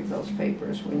separate those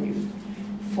papers when you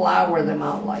flour them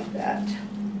out like that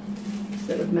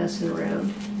instead of messing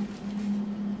around.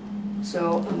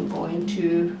 So I'm going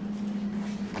to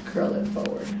curl it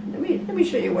forward. Let me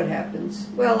show you what happens.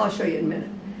 Well, I'll show you in a minute.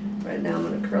 Right now I'm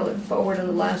going to curl it forward on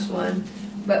the last one.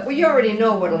 But we already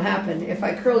know what will happen. If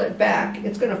I curl it back,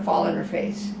 it's going to fall in her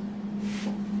face.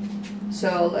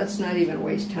 So let's not even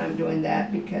waste time doing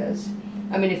that because,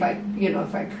 I mean, if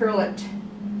I curl it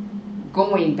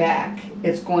going back,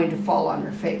 it's going to fall on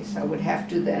her face. I would have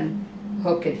to then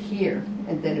hook it here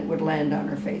and then it would land on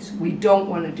her face. We don't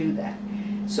want to do that.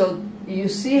 So you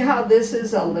see how this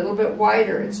is a little bit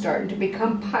wider. It's starting to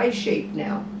become pie-shaped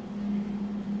now.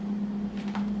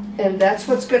 And that's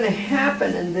what's going to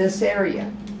happen in this area.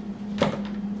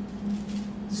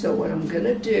 So what I'm going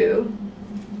to do,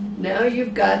 now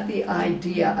you've got the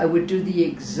idea. I would do the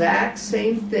exact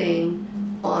same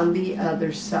thing on the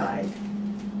other side.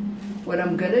 What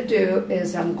I'm going to do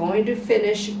is I'm going to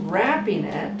finish wrapping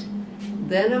it.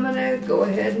 Then I'm going to go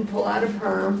ahead and pull out a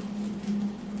perm.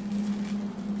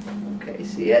 Okay,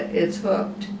 see it? It's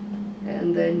hooked.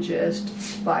 And then just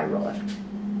spiral it.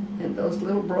 And those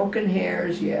little broken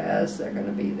hairs, yes, they're going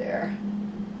to be there.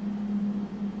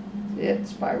 it,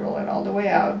 spiral it all the way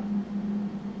out.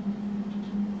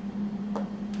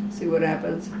 See what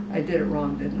happens? I did it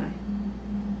wrong, didn't I?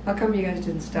 How come you guys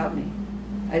didn't stop me?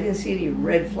 I didn't see any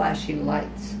red flashing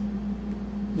lights.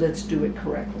 Let's do it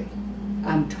correctly.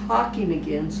 I'm talking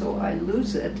again, so I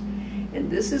lose it. And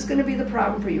this is going to be the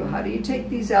problem for you. How do you take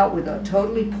these out without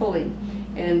totally pulling?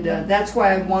 And that's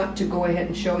why I want to go ahead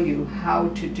and show you how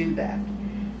to do that.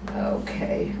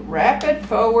 Okay, wrap it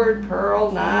forward,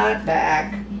 Pearl, not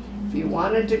back. If you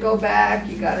wanted to go back,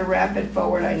 you got to wrap it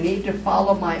forward. I need to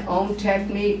follow my own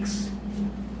techniques.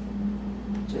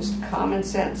 Just common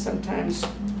sense. Sometimes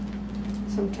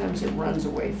it runs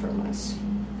away from us.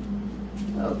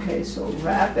 Okay, so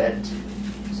wrap it.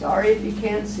 Sorry if you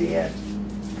can't see it,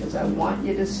 because I want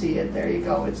you to see it. There you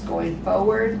go. It's going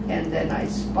forward, and then I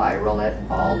spiral it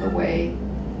all the way,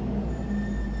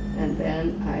 and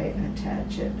then I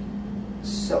attach it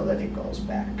so that it goes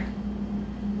back.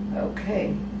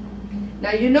 Okay.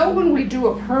 Now, you know when we do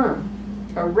a perm,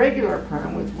 a regular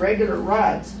perm with regular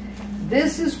rods,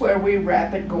 this is where we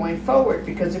wrap it going forward,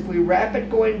 because if we wrap it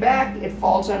going back, it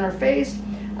falls on our face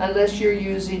unless you're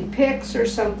using picks or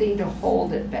something to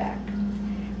hold it back.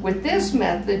 With this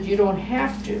method, you don't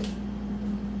have to.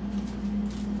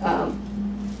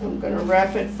 I'm going to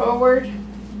wrap it forward.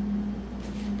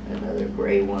 Another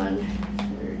gray one.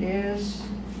 There it is.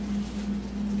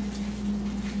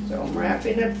 So I'm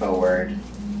wrapping it forward.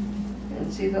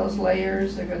 And see those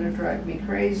layers? They're going to drive me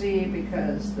crazy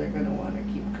because they're going to want to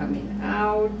keep coming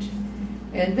out.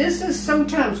 And this is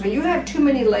sometimes when you have too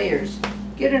many layers,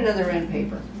 get another end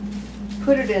paper.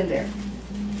 Put it in there.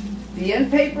 The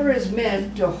end paper is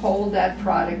meant to hold that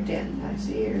product in. I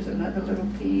see here's another little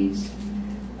piece.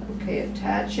 Okay,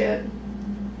 attach it.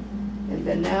 And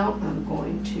then now I'm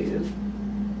going to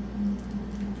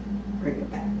bring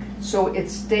it back. So it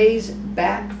stays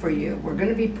back for you. We're going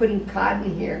to be putting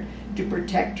cotton here to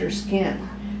protect your skin.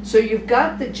 So you've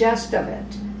got the gist of it.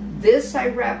 This I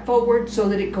wrap forward so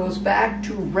that it goes back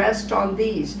to rest on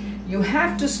these. You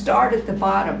have to start at the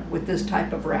bottom with this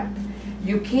type of wrap.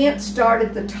 You can't start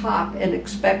at the top and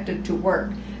expect it to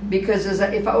work, because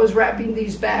if I was wrapping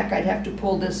these back, I'd have to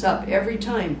pull this up every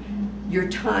time. Your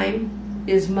time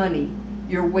is money.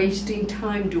 You're wasting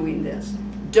time doing this.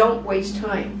 Don't waste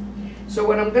time. So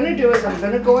what I'm going to do is I'm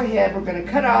going to go ahead, we're going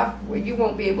to cut off, well, you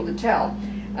won't be able to tell.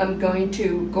 I'm going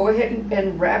to go ahead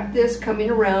and wrap this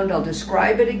coming around. I'll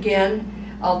describe it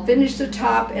again. I'll finish the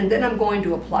top, and then I'm going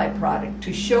to apply product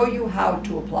to show you how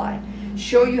to apply.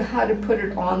 Show you how to put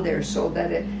it on there so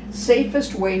that it's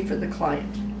safest way for the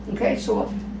client. Okay,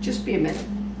 so just be a minute.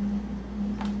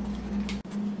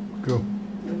 Go.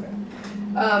 Okay.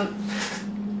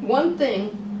 One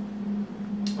thing,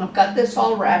 I've got this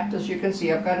all wrapped, as you can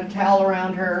see. I've got a towel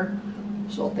around her,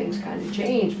 so things kind of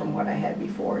changed from what I had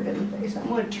before, didn't they? So I'm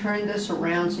going to turn this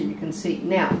around so you can see.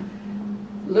 Now,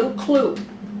 little clue.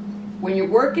 When you're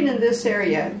working in this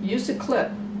area, use a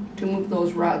clip to move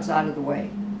those rods out of the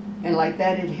way. And like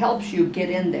that, it helps you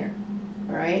get in there,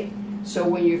 all right? So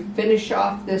when you finish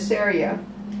off this area,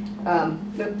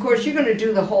 of course, you're going to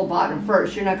do the whole bottom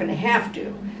first. You're not going to have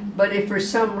to. But if for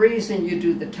some reason you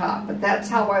do the top. But that's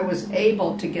how I was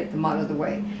able to get them out of the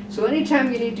way. So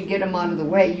anytime you need to get them out of the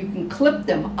way, you can clip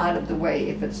them out of the way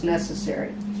if it's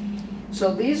necessary.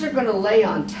 So these are going to lay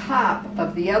on top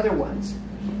of the other ones.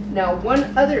 Now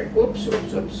one other, oops.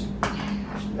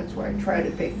 That's why I try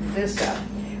to pick this up.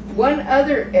 One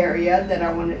other area that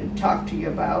I wanted to talk to you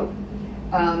about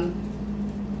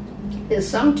is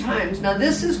sometimes, now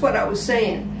this is what I was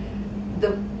saying,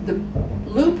 the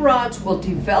loop rods will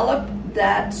develop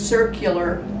that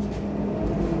circular,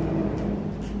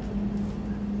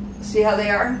 see how they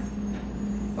are?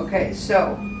 Okay,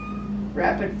 so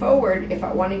wrap it forward. If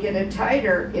I want to get it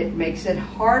tighter, it makes it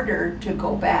harder to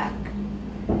go back.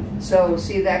 So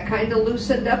see, that kind of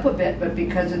loosened up a bit, but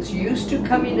because it's used to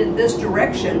coming in this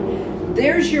direction,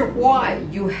 there's your why.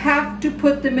 You have to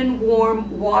put them in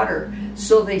warm water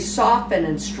so they soften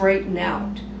and straighten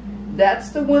out. That's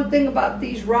the one thing about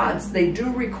these rods. They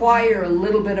do require a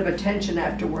little bit of attention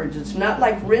afterwards. It's not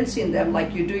like rinsing them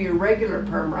like you do your regular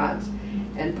perm rods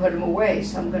and put them away.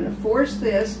 So I'm going to force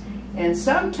this, and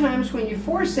sometimes when you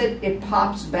force it, it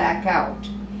pops back out.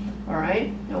 All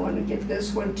right, I want to get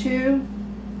this one too.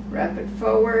 Wrap it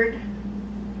forward.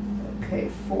 Okay,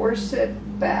 force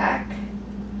it back.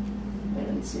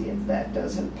 And see if that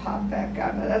doesn't pop back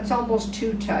out. Now that's almost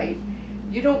too tight.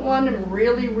 You don't want them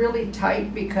really, really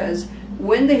tight, because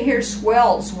when the hair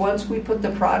swells, once we put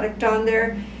the product on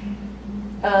there,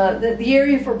 the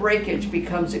area for breakage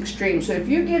becomes extreme. So if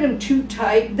you get them too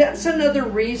tight, that's another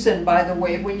reason, by the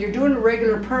way, when you're doing a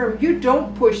regular perm, you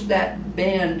don't push that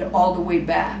band all the way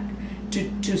back.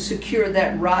 to secure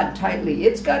that rod tightly.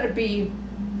 It's got to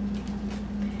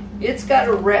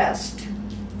rest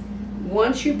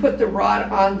once you put the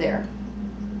rod on there,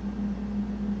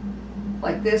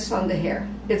 like this on the hair.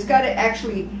 It's got to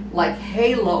actually like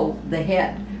halo the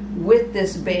head with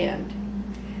this band.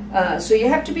 So you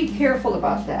have to be careful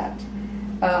about that.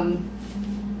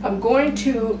 I'm going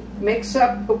to mix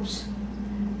up, oops.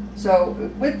 So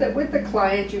with the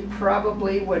client, you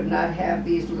probably would not have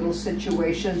these little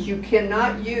situations. You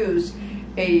cannot use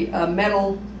a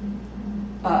metal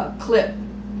clip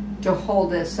to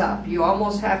hold this up. You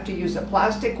almost have to use a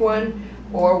plastic one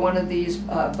or one of these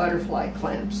butterfly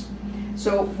clamps.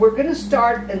 So we're going to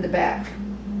start in the back.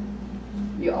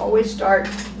 You always start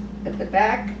at the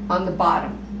back on the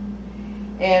bottom.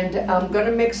 And I'm going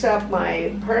to mix up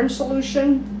my Perm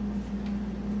solution.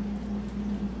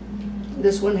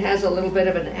 This one has a little bit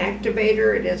of an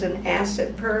activator. It is an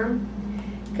acid perm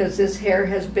because this hair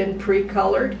has been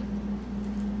pre-colored.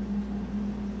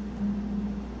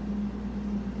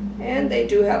 And they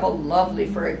do have a lovely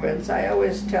fragrance. I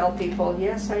always tell people,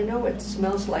 yes, I know it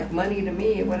smells like money to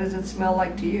me. What does it smell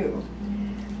like to you?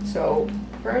 So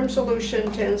Perm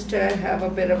solution tends to have a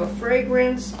bit of a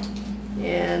fragrance.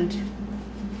 And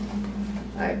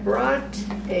I brought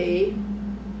a,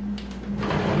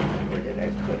 where did I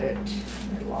put it?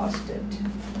 I lost it.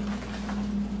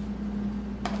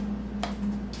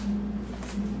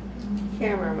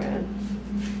 Cameraman.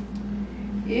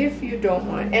 If you don't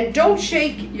mind, and don't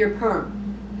shake your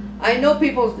perm. I know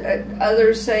people,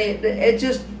 others say it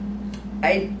just,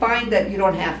 I find that you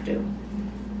don't have to.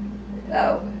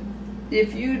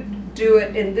 If you do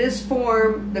it in this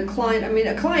form, the client, I mean,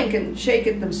 a client can shake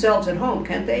it themselves at home,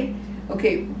 can't they?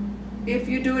 Okay, if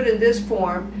you do it in this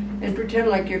form and pretend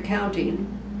like you're counting,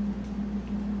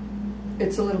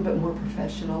 it's a little bit more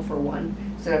professional for one.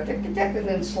 Instead of tick, tick, tick, and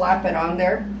then slap it on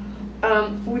there.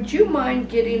 Would you mind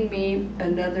getting me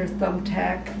another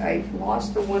thumbtack? I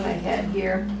lost the one I had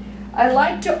here. I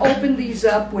like to open these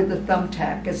up with a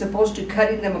thumbtack as opposed to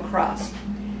cutting them across.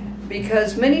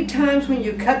 Because many times when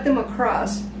you cut them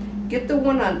across, get the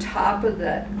one on top of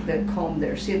the comb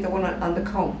there. See the one on the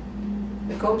comb.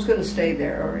 The comb's going to stay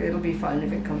there, or it'll be fine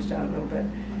if it comes down a little bit.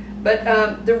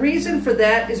 But the reason for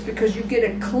that is because you get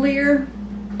a clear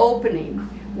opening.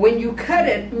 When you cut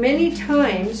it, many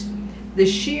times the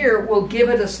shear will give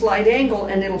it a slight angle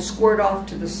and it'll squirt off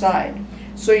to the side.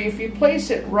 So if you place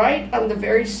it right on the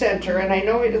very center, and I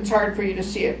know it's hard for you to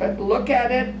see it, but look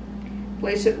at it,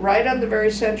 place it right on the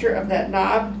very center of that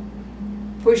knob,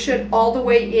 push it all the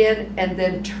way in, and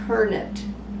then turn it.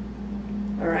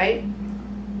 All right?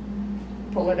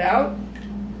 Pull it out,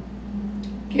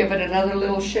 give it another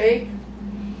little shake,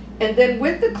 and then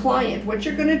with the client, what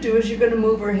you're going to do is you're going to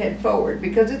move her head forward.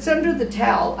 Because it's under the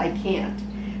towel, I can't.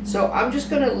 So I'm just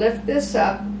going to lift this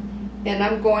up, and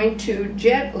I'm going to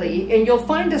gently, and you'll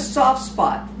find a soft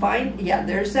spot. Yeah,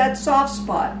 there's that soft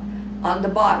spot on the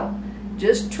bottle.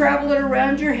 Just travel it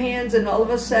around your hands, and all of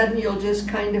a sudden you'll just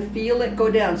kind of feel it go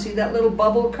down. See that little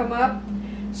bubble come up?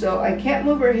 So I can't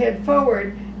move her head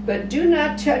forward, but do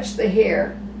not touch the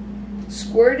hair.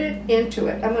 Squirt it into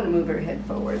it. I'm going to move her head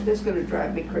forward. This is going to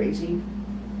drive me crazy.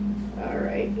 All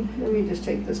right, let me just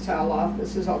take this towel off.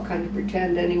 This is all kind of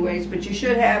pretend anyways, but you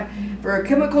should have, for a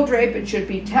chemical drape, it should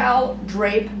be towel,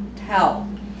 drape, towel.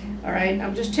 All right,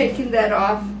 I'm just taking that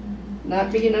off,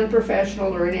 not being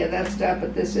unprofessional or any of that stuff,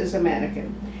 but this is a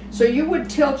mannequin. So you would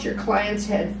tilt your client's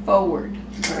head forward,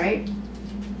 all right?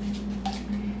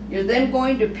 You're then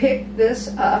going to pick this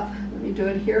up. Let me do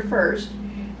it here first.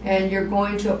 And you're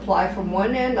going to apply from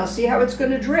one end. Now see how it's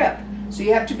going to drip. So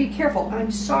you have to be careful.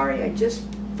 I'm sorry, I just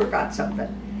forgot something.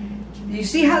 You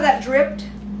see how that dripped?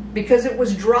 Because it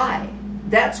was dry.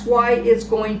 That's why it's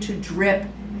going to drip.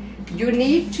 You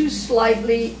need to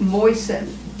slightly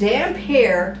moisten. Damp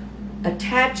hair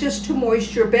attaches to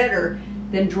moisture better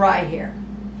than dry hair.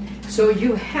 So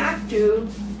you have to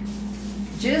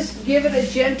just give it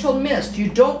a gentle mist. You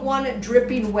don't want it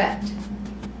dripping wet.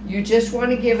 You just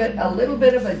want to give it a little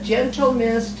bit of a gentle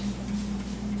mist,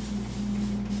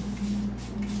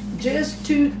 just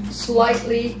to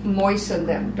slightly moisten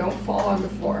them. Don't fall on the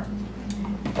floor.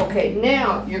 Okay,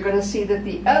 now you're going to see that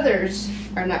the others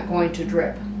are not going to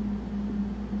drip.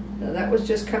 Now that was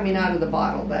just coming out of the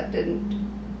bottle. That didn't.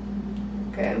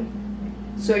 Okay,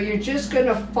 so you're just going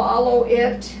to follow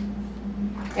it,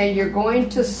 and you're going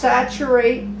to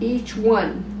saturate each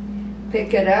one.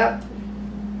 Pick it up,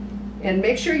 and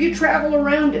make sure you travel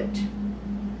around it.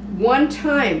 One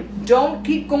time. Don't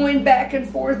keep going back and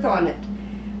forth on it.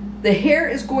 The hair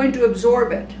is going to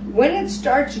absorb it. When it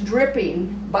starts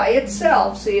dripping by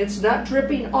itself, see, it's not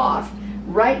dripping off.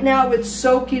 Right now it's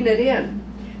soaking it in.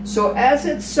 So as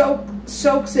it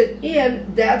soaks it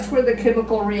in, that's where the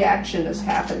chemical reaction is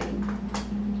happening.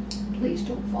 Please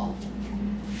don't fall.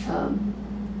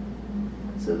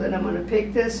 So then I'm going to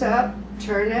pick this up,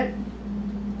 turn it.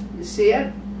 You see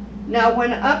it? Now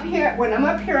when I'm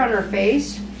up here on her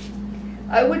face,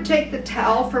 I would take the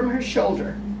towel from her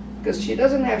shoulder, because she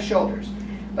doesn't have shoulders,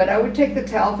 but I would take the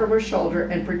towel from her shoulder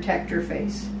and protect her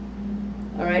face.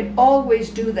 All right, always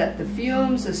do that. The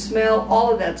fumes, the smell,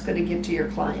 all of that's going to get to your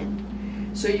client.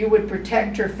 So you would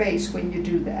protect her face when you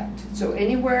do that. So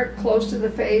anywhere close to the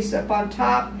face, up on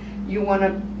top, you want to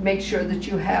make sure that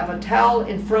you have a towel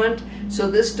in front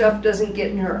so this stuff doesn't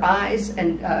get in her eyes.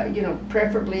 And you know,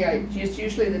 preferably I use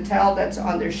usually the towel that's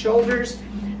on their shoulders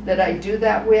that I do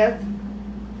that with.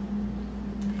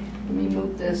 Let me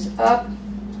move this up.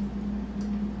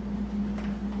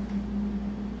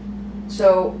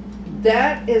 So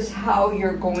that is how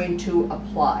you're going to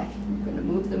apply. I'm going to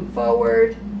move them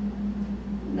forward.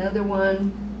 Another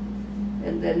one.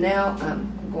 And then now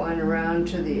I'm going around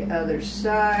to the other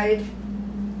side.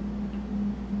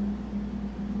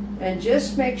 And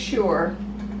just make sure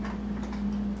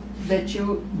that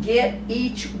you get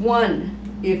each one.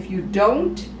 If you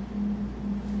don't,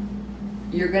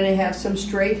 you're going to have some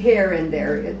straight hair in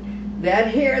there. That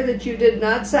hair that you did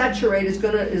not saturate is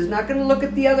not going to look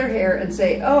at the other hair and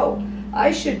say, oh,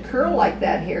 I should curl like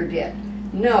that hair did.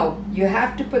 No, you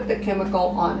have to put the chemical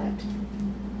on it.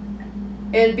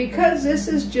 And because this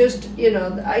is just, you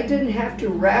know, I didn't have to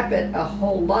wrap it a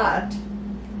whole lot.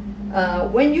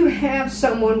 When you have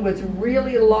someone with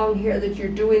really long hair that you're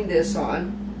doing this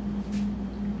on,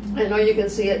 I know you can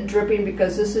see it dripping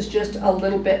because this is just a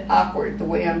little bit awkward the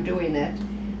way I'm doing it.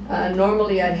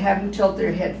 Normally I'd have them tilt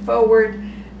their head forward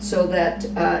so that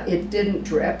it didn't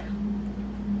drip.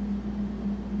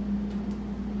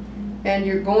 And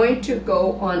you're going to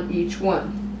go on each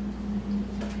one.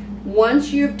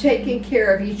 Once you've taken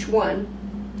care of each one,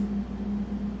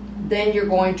 then you're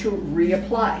going to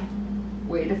reapply.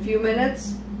 Wait a few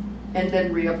minutes and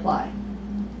then reapply.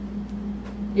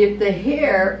 If the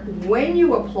hair, when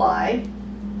you apply,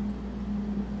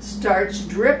 starts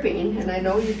dripping, and I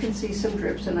know you can see some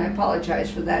drips, and I apologize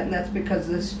for that, and that's because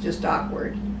this is just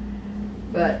awkward.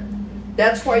 But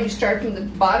that's why you start from the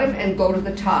bottom and go to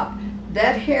the top.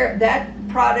 That hair, that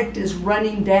product is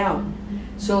running down.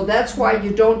 So that's why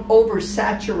you don't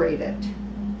oversaturate it.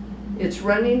 It's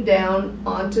running down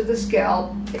onto the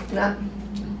scalp, not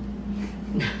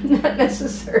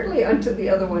necessarily onto the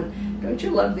other one. Don't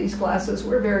you love these glasses?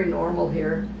 We're very normal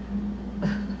here.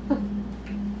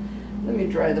 Let me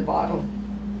dry the bottle.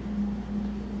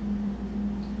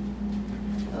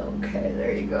 Okay,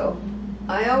 there you go.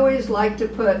 I always like to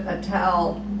put a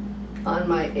towel on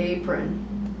my apron.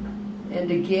 And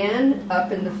again,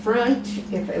 up in the front,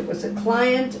 if it was a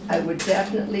client, I would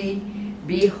definitely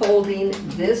be holding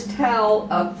this towel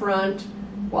up front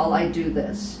while I do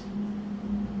this.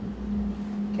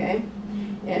 Okay?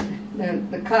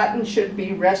 And the cotton should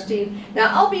be resting.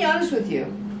 Now, I'll be honest with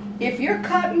you. If your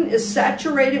cotton is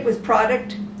saturated with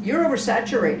product, you're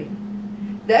oversaturating.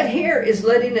 That hair is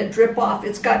letting it drip off.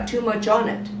 It's got too much on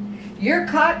it. Your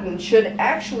cotton should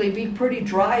actually be pretty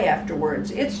dry afterwards.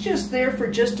 It's just there for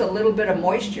just a little bit of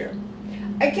moisture.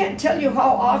 I can't tell you how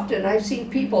often I've seen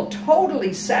people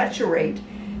totally saturate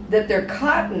that their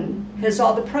cotton has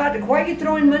all the product. Why are you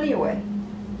throwing money away?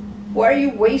 Why are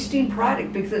you wasting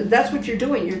product? Because that's what you're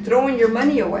doing. You're throwing your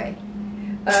money away.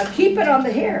 Keep it on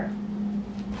the hair.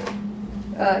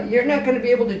 You're not going to be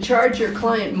able to charge your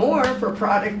client more for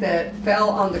product that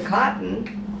fell on the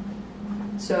cotton.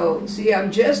 So, see,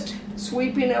 I'm just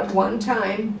sweeping it one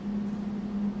time.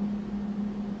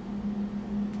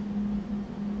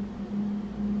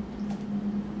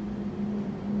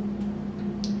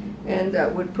 And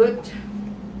that would put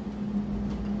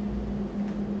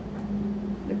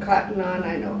the cotton on,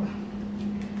 I know.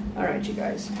 All right, you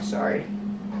guys, sorry.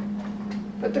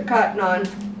 Put the cotton on.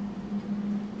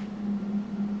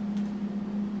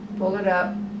 Pull it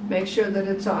up, make sure that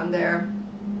it's on there.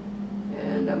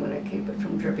 And I'm going to keep it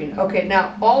from dripping. Okay,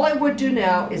 now all I would do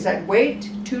now is I'd wait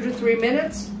 2 to 3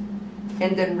 minutes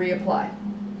and then reapply.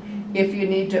 If you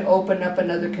need to open up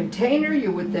another container,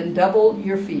 you would then double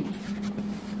your fee.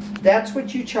 That's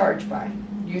what you charge by.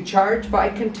 You charge by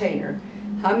container.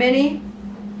 How many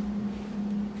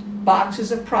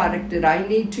boxes of product did I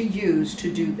need to use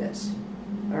to do this?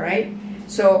 All right,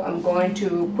 so I'm going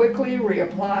to quickly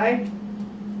reapply.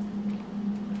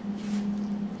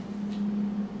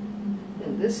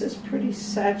 This is pretty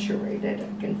saturated.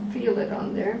 I can feel it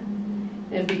on there.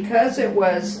 And because it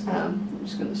was, I'm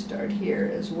just going to start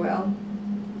here as well.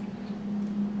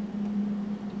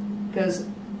 because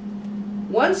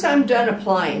once I'm done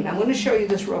applying, I'm going to show you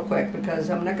this real quick because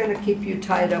I'm not going to keep you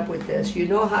tied up with this. You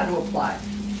know how to apply.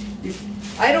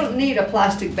 I don't need a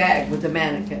plastic bag with the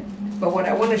mannequin, but what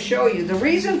I want to show you, the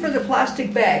reason for the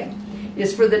plastic bag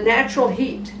is for the natural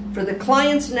heat, for the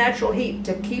client's natural heat,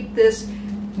 to keep this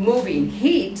moving.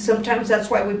 Heat, sometimes that's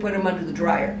why we put them under the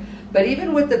dryer. But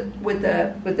even with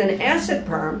an acid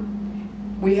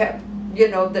perm, we have, you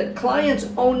know, the client's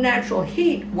own natural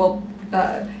heat will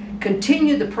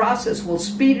continue the process, will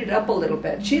speed it up a little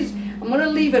bit. I'm going to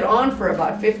leave it on for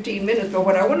about 15 minutes, but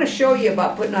what I want to show you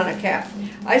about putting on a cap,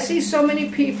 I see so many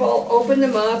people open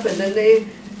them up and then they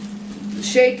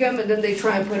shake them and then they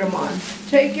try and put them on.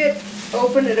 Take it,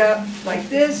 open it up like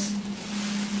this,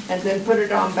 and then put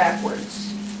it on backwards.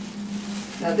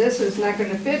 Now this is not going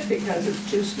to fit because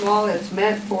it's too small. It's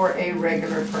meant for a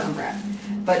regular perm wrap.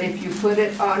 But if you put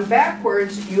it on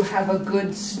backwards, you have a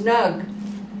good snug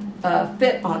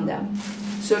fit on them.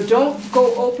 So don't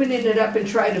go opening it up and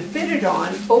try to fit it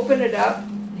on. Open it up.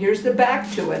 Here's the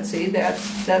back to it. See,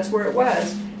 that's where it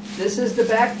was. This is the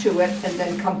back to it, and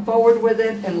then come forward with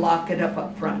it and lock it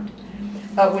up front.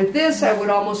 With this, I would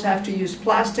almost have to use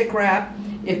plastic wrap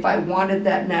if I wanted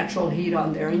that natural heat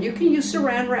on there. And you can use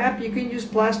saran wrap, you can use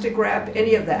plastic wrap,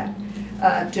 any of that,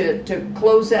 to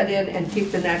close that in and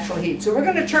keep the natural heat. So we're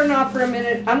going to turn off for a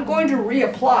minute. I'm going to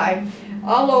reapply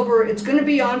all over. It's going to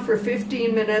be on for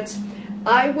 15 minutes.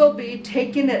 I will be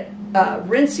taking it,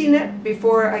 rinsing it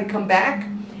before I come back.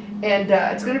 And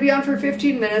it's going to be on for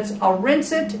 15 minutes. I'll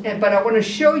rinse it, but I want to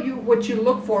show you what you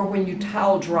look for when you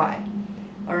towel dry.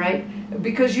 All right?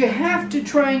 Because you have to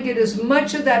try and get as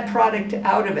much of that product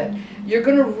out of it. You're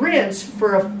going to rinse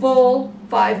for a full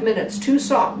 5 minutes, 2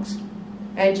 songs,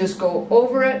 and just go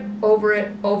over it, over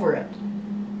it, over it.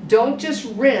 Don't just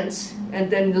rinse and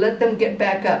then let them get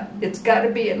back up. It's got to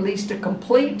be at least a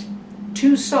complete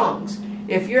 2 songs.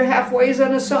 If you're halfway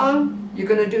on a song, you're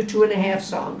going to do 2.5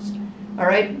 songs. All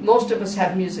right? Most of us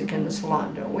have music in the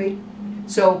salon, don't we?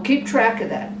 So keep track of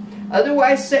that.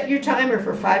 Otherwise, set your timer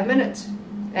for 5 minutes.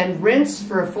 And rinse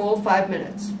for a full 5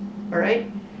 minutes. All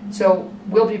right? So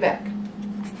we'll be back.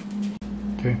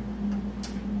 Okay.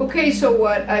 Okay, so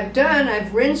what I've done,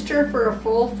 I've rinsed her for a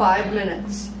full 5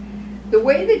 minutes. The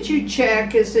way that you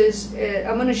check is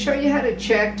I'm going to show you how to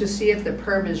check to see if the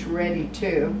perm is ready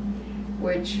too.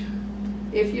 Which,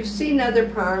 if you've seen other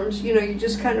perms, you know, you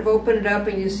just kind of open it up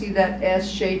and you see that S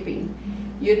shaping.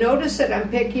 You notice that I'm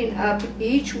picking up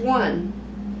each one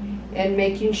and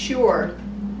making sure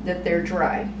that they're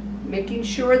dry. Making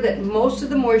sure that most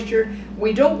of the moisture,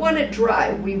 we don't want it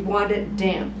dry, we want it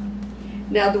damp.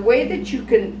 Now the way that you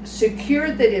can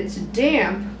secure that it's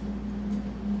damp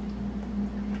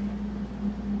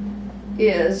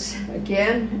is,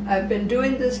 again, I've been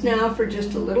doing this now for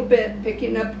just a little bit,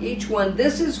 picking up each one.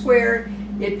 This is where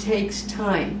it takes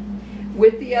time.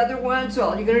 With the other ones,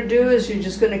 all you're going to do is you're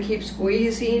just going to keep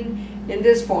squeezing in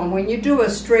this form when you do a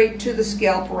straight to the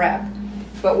scalp wrap.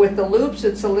 But with the loops,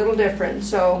 it's a little different.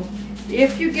 So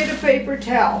if you get a paper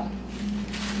towel,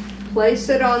 place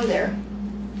it on there.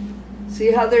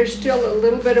 See how there's still a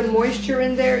little bit of moisture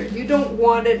in there? You don't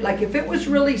want it, like if it was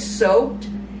really soaked,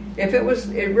 if it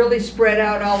really spread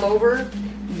out all over,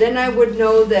 then I would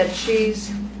know that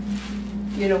she's,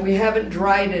 you know, we haven't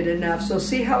dried it enough. So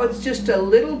see how it's just a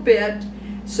little bit,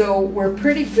 so we're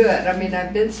pretty good. I mean,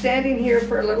 I've been standing here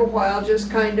for a little while, just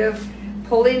kind of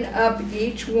pulling up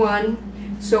each one.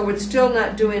 So it's still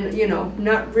not doing, you know,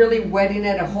 not really wetting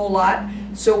it a whole lot.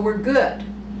 So we're good.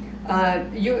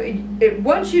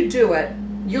 Once you do it,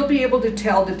 you'll be able to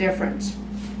tell the difference.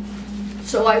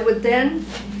 So I would then,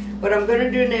 what I'm going to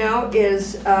do now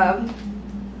is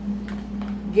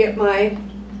get my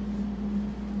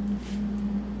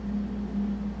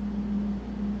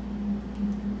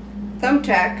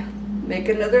thumbtack, make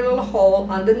another little hole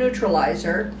on the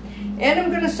neutralizer, and I'm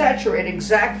going to saturate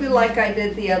exactly like I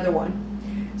did the other one.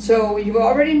 So you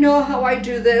already know how I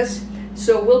do this.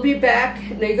 So we'll be back.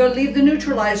 Now you're going to leave the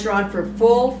neutralizer on for a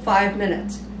full 5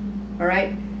 minutes. All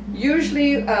right.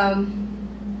 Usually, another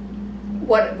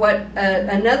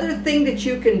thing that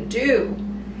you can do,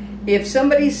 if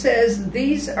somebody says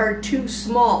these are too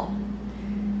small,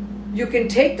 you can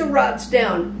take the rods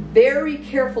down very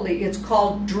carefully. It's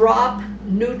called drop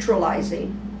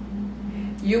neutralizing.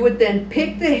 You would then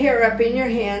pick the hair up in your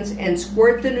hands and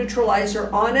squirt the neutralizer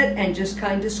on it and just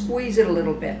kind of squeeze it a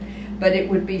little bit. But it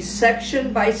would be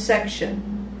section by section.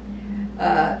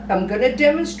 I'm going to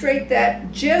demonstrate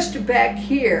that just back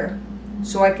here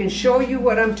so I can show you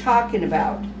what I'm talking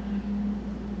about.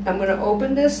 I'm going to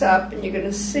open this up and you're going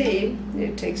to see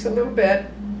it takes a little bit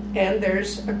and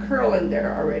there's a curl in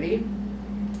there already.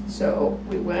 So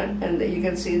we went, and you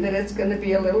can see that it's going to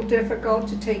be a little difficult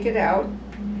to take it out.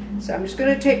 So I'm just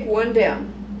going to take one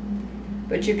down.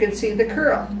 But you can see the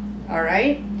curl, all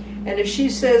right? And if she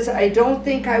says, I don't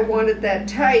think I want it that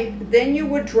tight, then you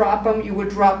would drop them. You would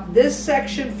drop this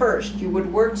section first. You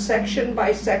would work section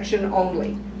by section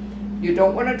only. You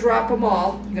don't want to drop them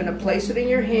all. You're going to place it in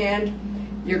your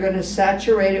hand. You're going to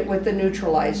saturate it with the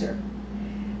neutralizer.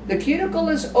 The cuticle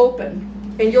is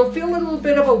open, and you'll feel a little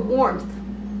bit of a warmth.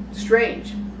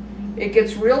 Strange. It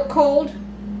gets real cold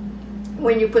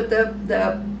when you put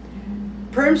the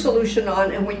Perm solution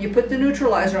on and when you put the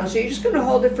neutralizer on. So you're just going to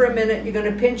hold it for a minute. You're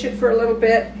going to pinch it for a little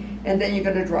bit, and then you're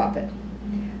going to drop it.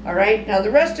 All right, now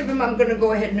the rest of them I'm going to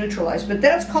go ahead and neutralize, but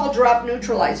that's called drop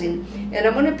neutralizing. And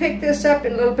I'm going to pick this up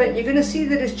in a little bit, and you're going to see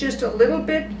that it's just a little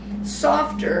bit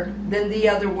softer than the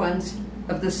other ones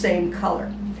of the same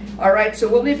color. All right, so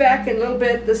we'll be back in a little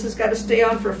bit. This has got to stay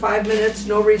on for 5 minutes.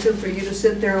 No reason for you to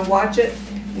sit there and watch it.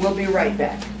 We'll be right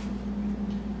back.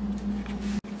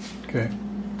 Okay.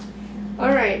 All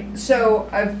right, so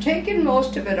I've taken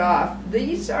most of it off.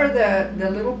 These are the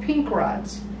little pink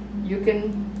rods. You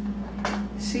can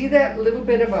see that little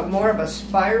bit of more of a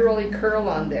spirally curl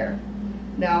on there.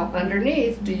 Now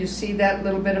underneath, do you see that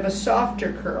little bit of a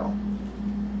softer curl?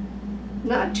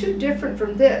 Not too different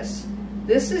from this.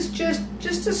 This is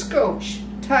just a scotch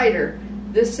tighter.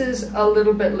 This is a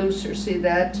little bit looser. See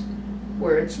that?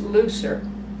 Where it's looser.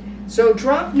 So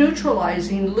drop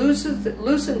neutralizing loosens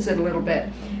it a little bit.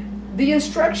 The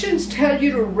instructions tell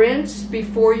you to rinse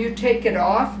before you take it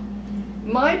off.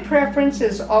 My preference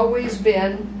has always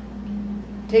been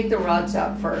take the rods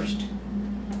out first.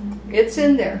 It's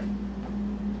in there.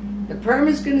 The perm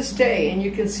is going to stay, and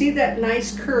you can see that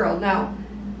nice curl. Now,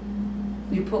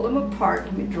 you pull them apart.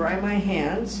 Let me dry my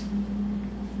hands.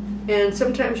 And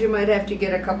sometimes you might have to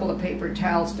get a couple of paper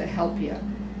towels to help you.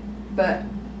 But,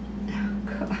 oh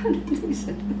God,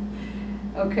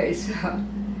 okay, so,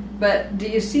 but do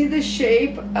you see the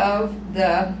shape of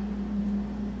the,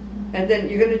 and then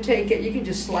you're going to take it, you can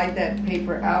just slide that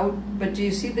paper out, but do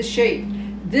you see the shape?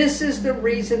 This is the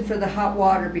reason for the hot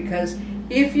water, because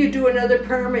if you do another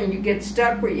perm and you get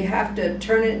stuck where you have to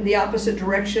turn it in the opposite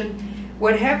direction,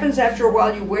 what happens after a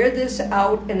while, you wear this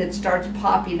out and it starts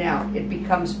popping out. It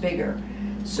becomes bigger.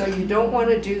 So you don't want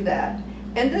to do that.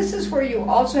 And this is where you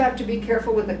also have to be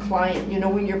careful with the client. You know,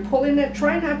 when you're pulling it,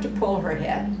 try not to pull her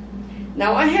head.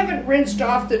 Now, I haven't rinsed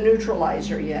off the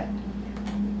neutralizer yet.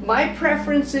 My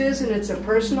preference is, and it's a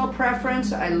personal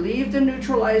preference, I leave the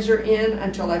neutralizer in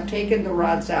until I've taken the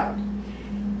rods out.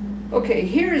 Okay,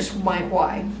 here's my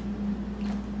why.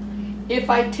 If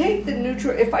I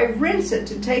rinse it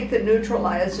to take the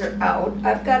neutralizer out,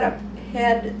 I've got a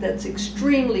head that's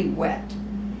extremely wet.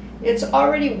 It's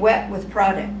already wet with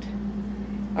product.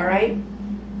 All right?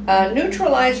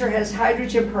 Neutralizer has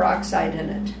hydrogen peroxide in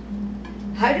it.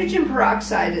 Hydrogen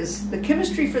peroxide is, the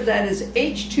chemistry for that is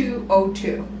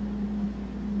H2O2.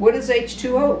 What is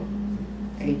H2O?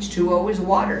 H2O is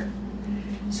water.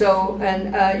 So,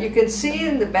 and you can see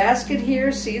in the basket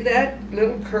here, see that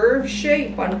little curved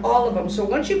shape on all of them. So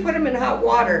once you put them in hot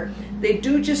water, they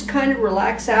do just kind of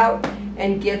relax out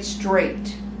and get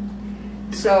straight.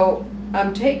 So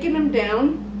I'm taking them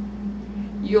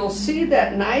down. You'll see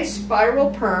that nice spiral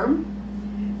perm.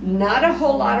 Not a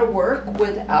whole lot of work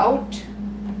without,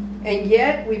 and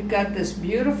yet we've got this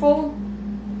beautiful,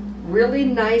 really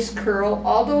nice curl,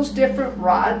 all those different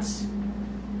rods.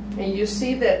 And you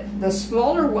see that the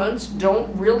smaller ones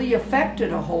don't really affect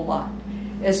it a whole lot.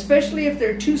 Especially if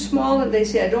they're too small and they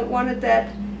say, I don't want it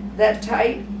that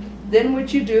tight. Then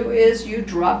what you do is you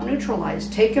drop neutralize.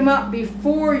 Take them out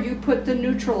before you put the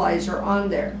neutralizer on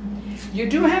there. You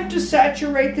do have to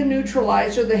saturate the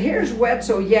neutralizer. The hair is wet,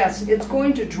 so yes, it's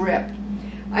going to drip.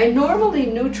 I normally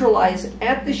neutralize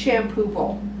at the shampoo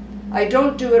bowl. I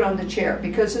don't do it on the chair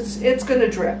because it's going to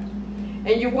drip.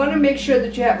 And you want to make sure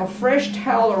that you have a fresh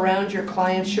towel around your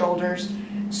client's shoulders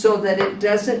so that it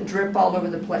doesn't drip all over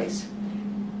the place.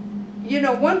 You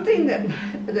know, one thing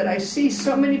that I see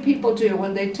so many people do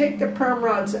when they take the perm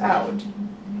rods out,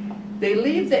 they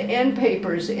leave the end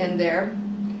papers in there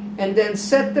and then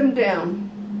set them down.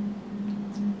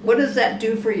 What does that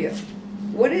do for you?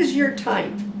 What is your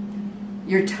time?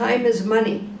 Your time is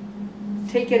money.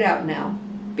 Take it out now.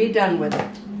 Be done with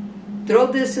it. Throw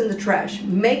this in the trash.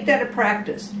 Make that a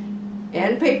practice.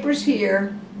 End papers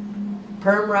here,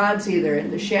 perm rods either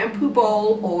in the shampoo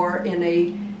bowl or in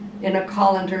a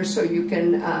colander so you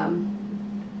can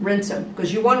rinse them,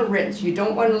 because you want to rinse. You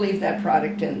don't want to leave that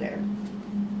product in there.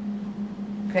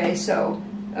 Okay, so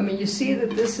I mean, you see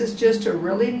that this is just a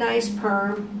really nice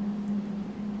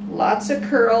perm. Lots of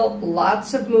curl,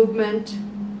 lots of movement.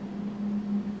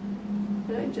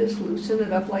 and just loosen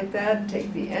it up like that.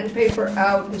 Take the end paper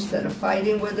out instead of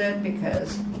fighting with it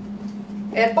because...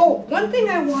 And oh, one thing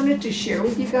I wanted to share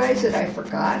with you guys that I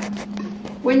forgot.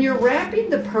 When you're wrapping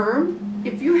the perm,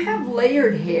 if you have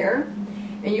layered hair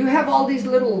and you have all these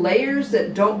little layers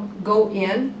that don't go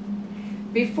in,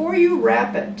 before you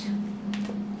wrap it,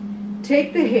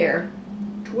 take the hair,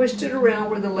 twist it around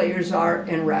where the layers are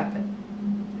and wrap it.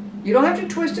 You don't have to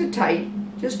twist it tight,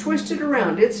 just twist it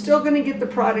around. It's still going to get the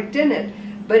product in it,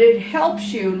 but it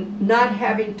helps you not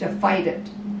having to fight it.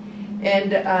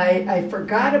 And I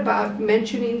forgot about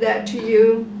mentioning that to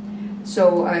you,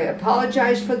 so I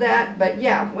apologize for that. But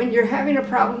yeah, when you're having a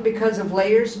problem because of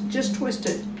layers, just twist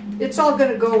it. It's all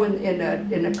going to go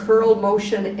in a curl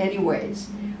motion anyways.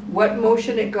 What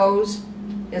motion it goes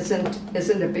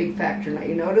isn't a big factor. Now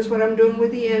you notice what I'm doing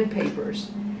with the end papers.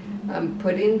 I'm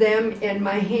putting them in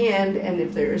my hand, and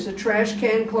if there's a trash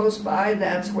can close by,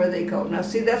 that's where they go. Now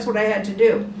see, that's what I had to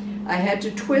do. I had to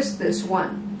twist this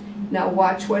one. Now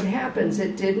watch what happens.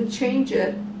 It didn't change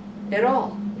it at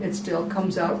all. It still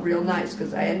comes out real nice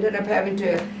because I ended up having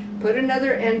to put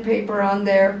another end paper on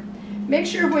there. Make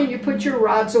sure when you put your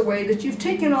rods away that you've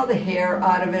taken all the hair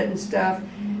out of it and stuff.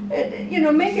 You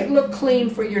know, make it look clean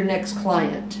for your next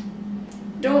client.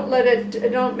 Don't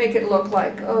make it look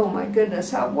like, oh my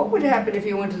goodness, what would happen if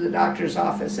you went to the doctor's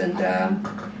office and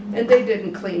they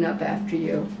didn't clean up after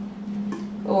you?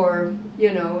 Or,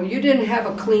 you know, you didn't have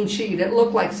a clean sheet. It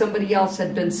looked like somebody else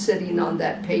had been sitting on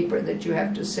that paper that you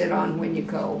have to sit on when you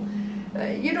go.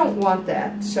 You don't want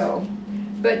that. So,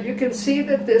 but you can see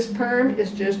that this perm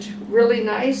is just really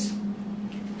nice.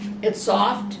 It's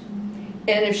soft.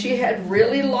 And if she had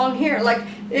really long hair, like,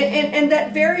 and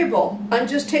that variable, I'm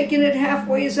just taking it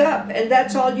halfways up, and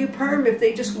that's all you perm if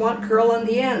they just want curl on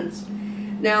the ends.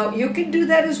 Now, you can do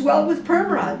that as well with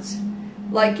perm rods.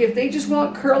 Like if they just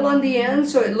want curl on the end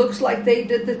so it looks like they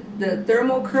did the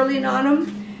thermal curling on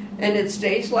them and it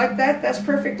stays like that, that's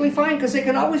perfectly fine because they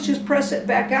can always just press it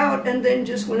back out and then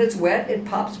just when it's wet it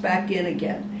pops back in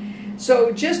again.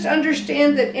 So just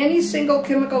understand that any single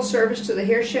chemical service to the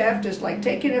hair shaft is like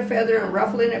taking a feather and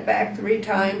ruffling it back 3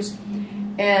 times,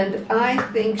 and I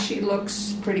think she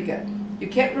looks pretty good. You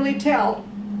can't really tell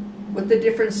what the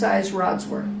different size rods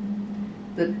were.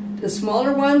 The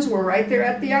smaller ones were right there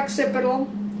at the occipital,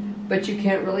 but you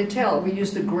can't really tell. We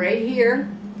used the gray here,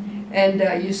 and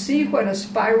you see what a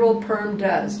spiral perm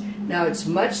does. Now it's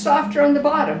much softer on the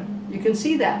bottom. You can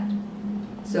see that.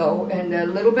 So, and a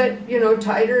little bit, you know,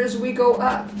 tighter as we go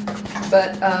up.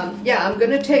 But yeah, I'm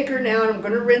going to take her now and I'm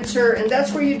going to rinse her, and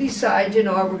that's where you decide, you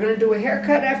know, we're going to do a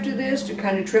haircut after this to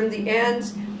kind of trim the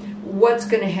ends. What's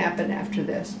going to happen after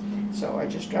this? So I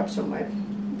just dropped some of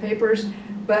my papers.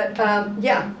 But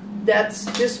yeah, that's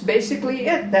just basically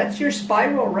it. That's your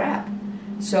spiral wrap.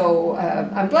 So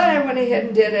I'm glad I went ahead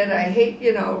and did it. I hate,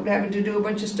 you know, having to do a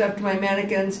bunch of stuff to my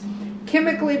mannequins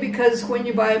chemically, because when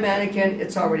you buy a mannequin,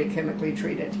 it's already chemically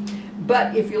treated.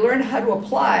 But if you learn how to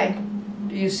apply,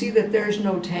 you see that there's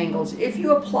no tangles. If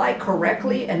you apply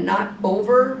correctly and not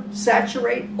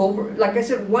over-saturate, like I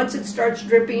said, once it starts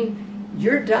dripping,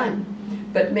 you're done.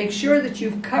 But make sure that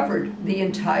you've covered the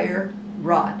entire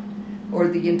rod or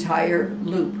the entire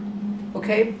loop.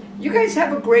 Okay? You guys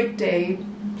have a great day.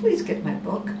 Please get my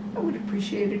book. I would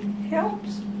appreciate it. It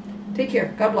helps. Take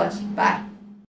care. God bless. Bye.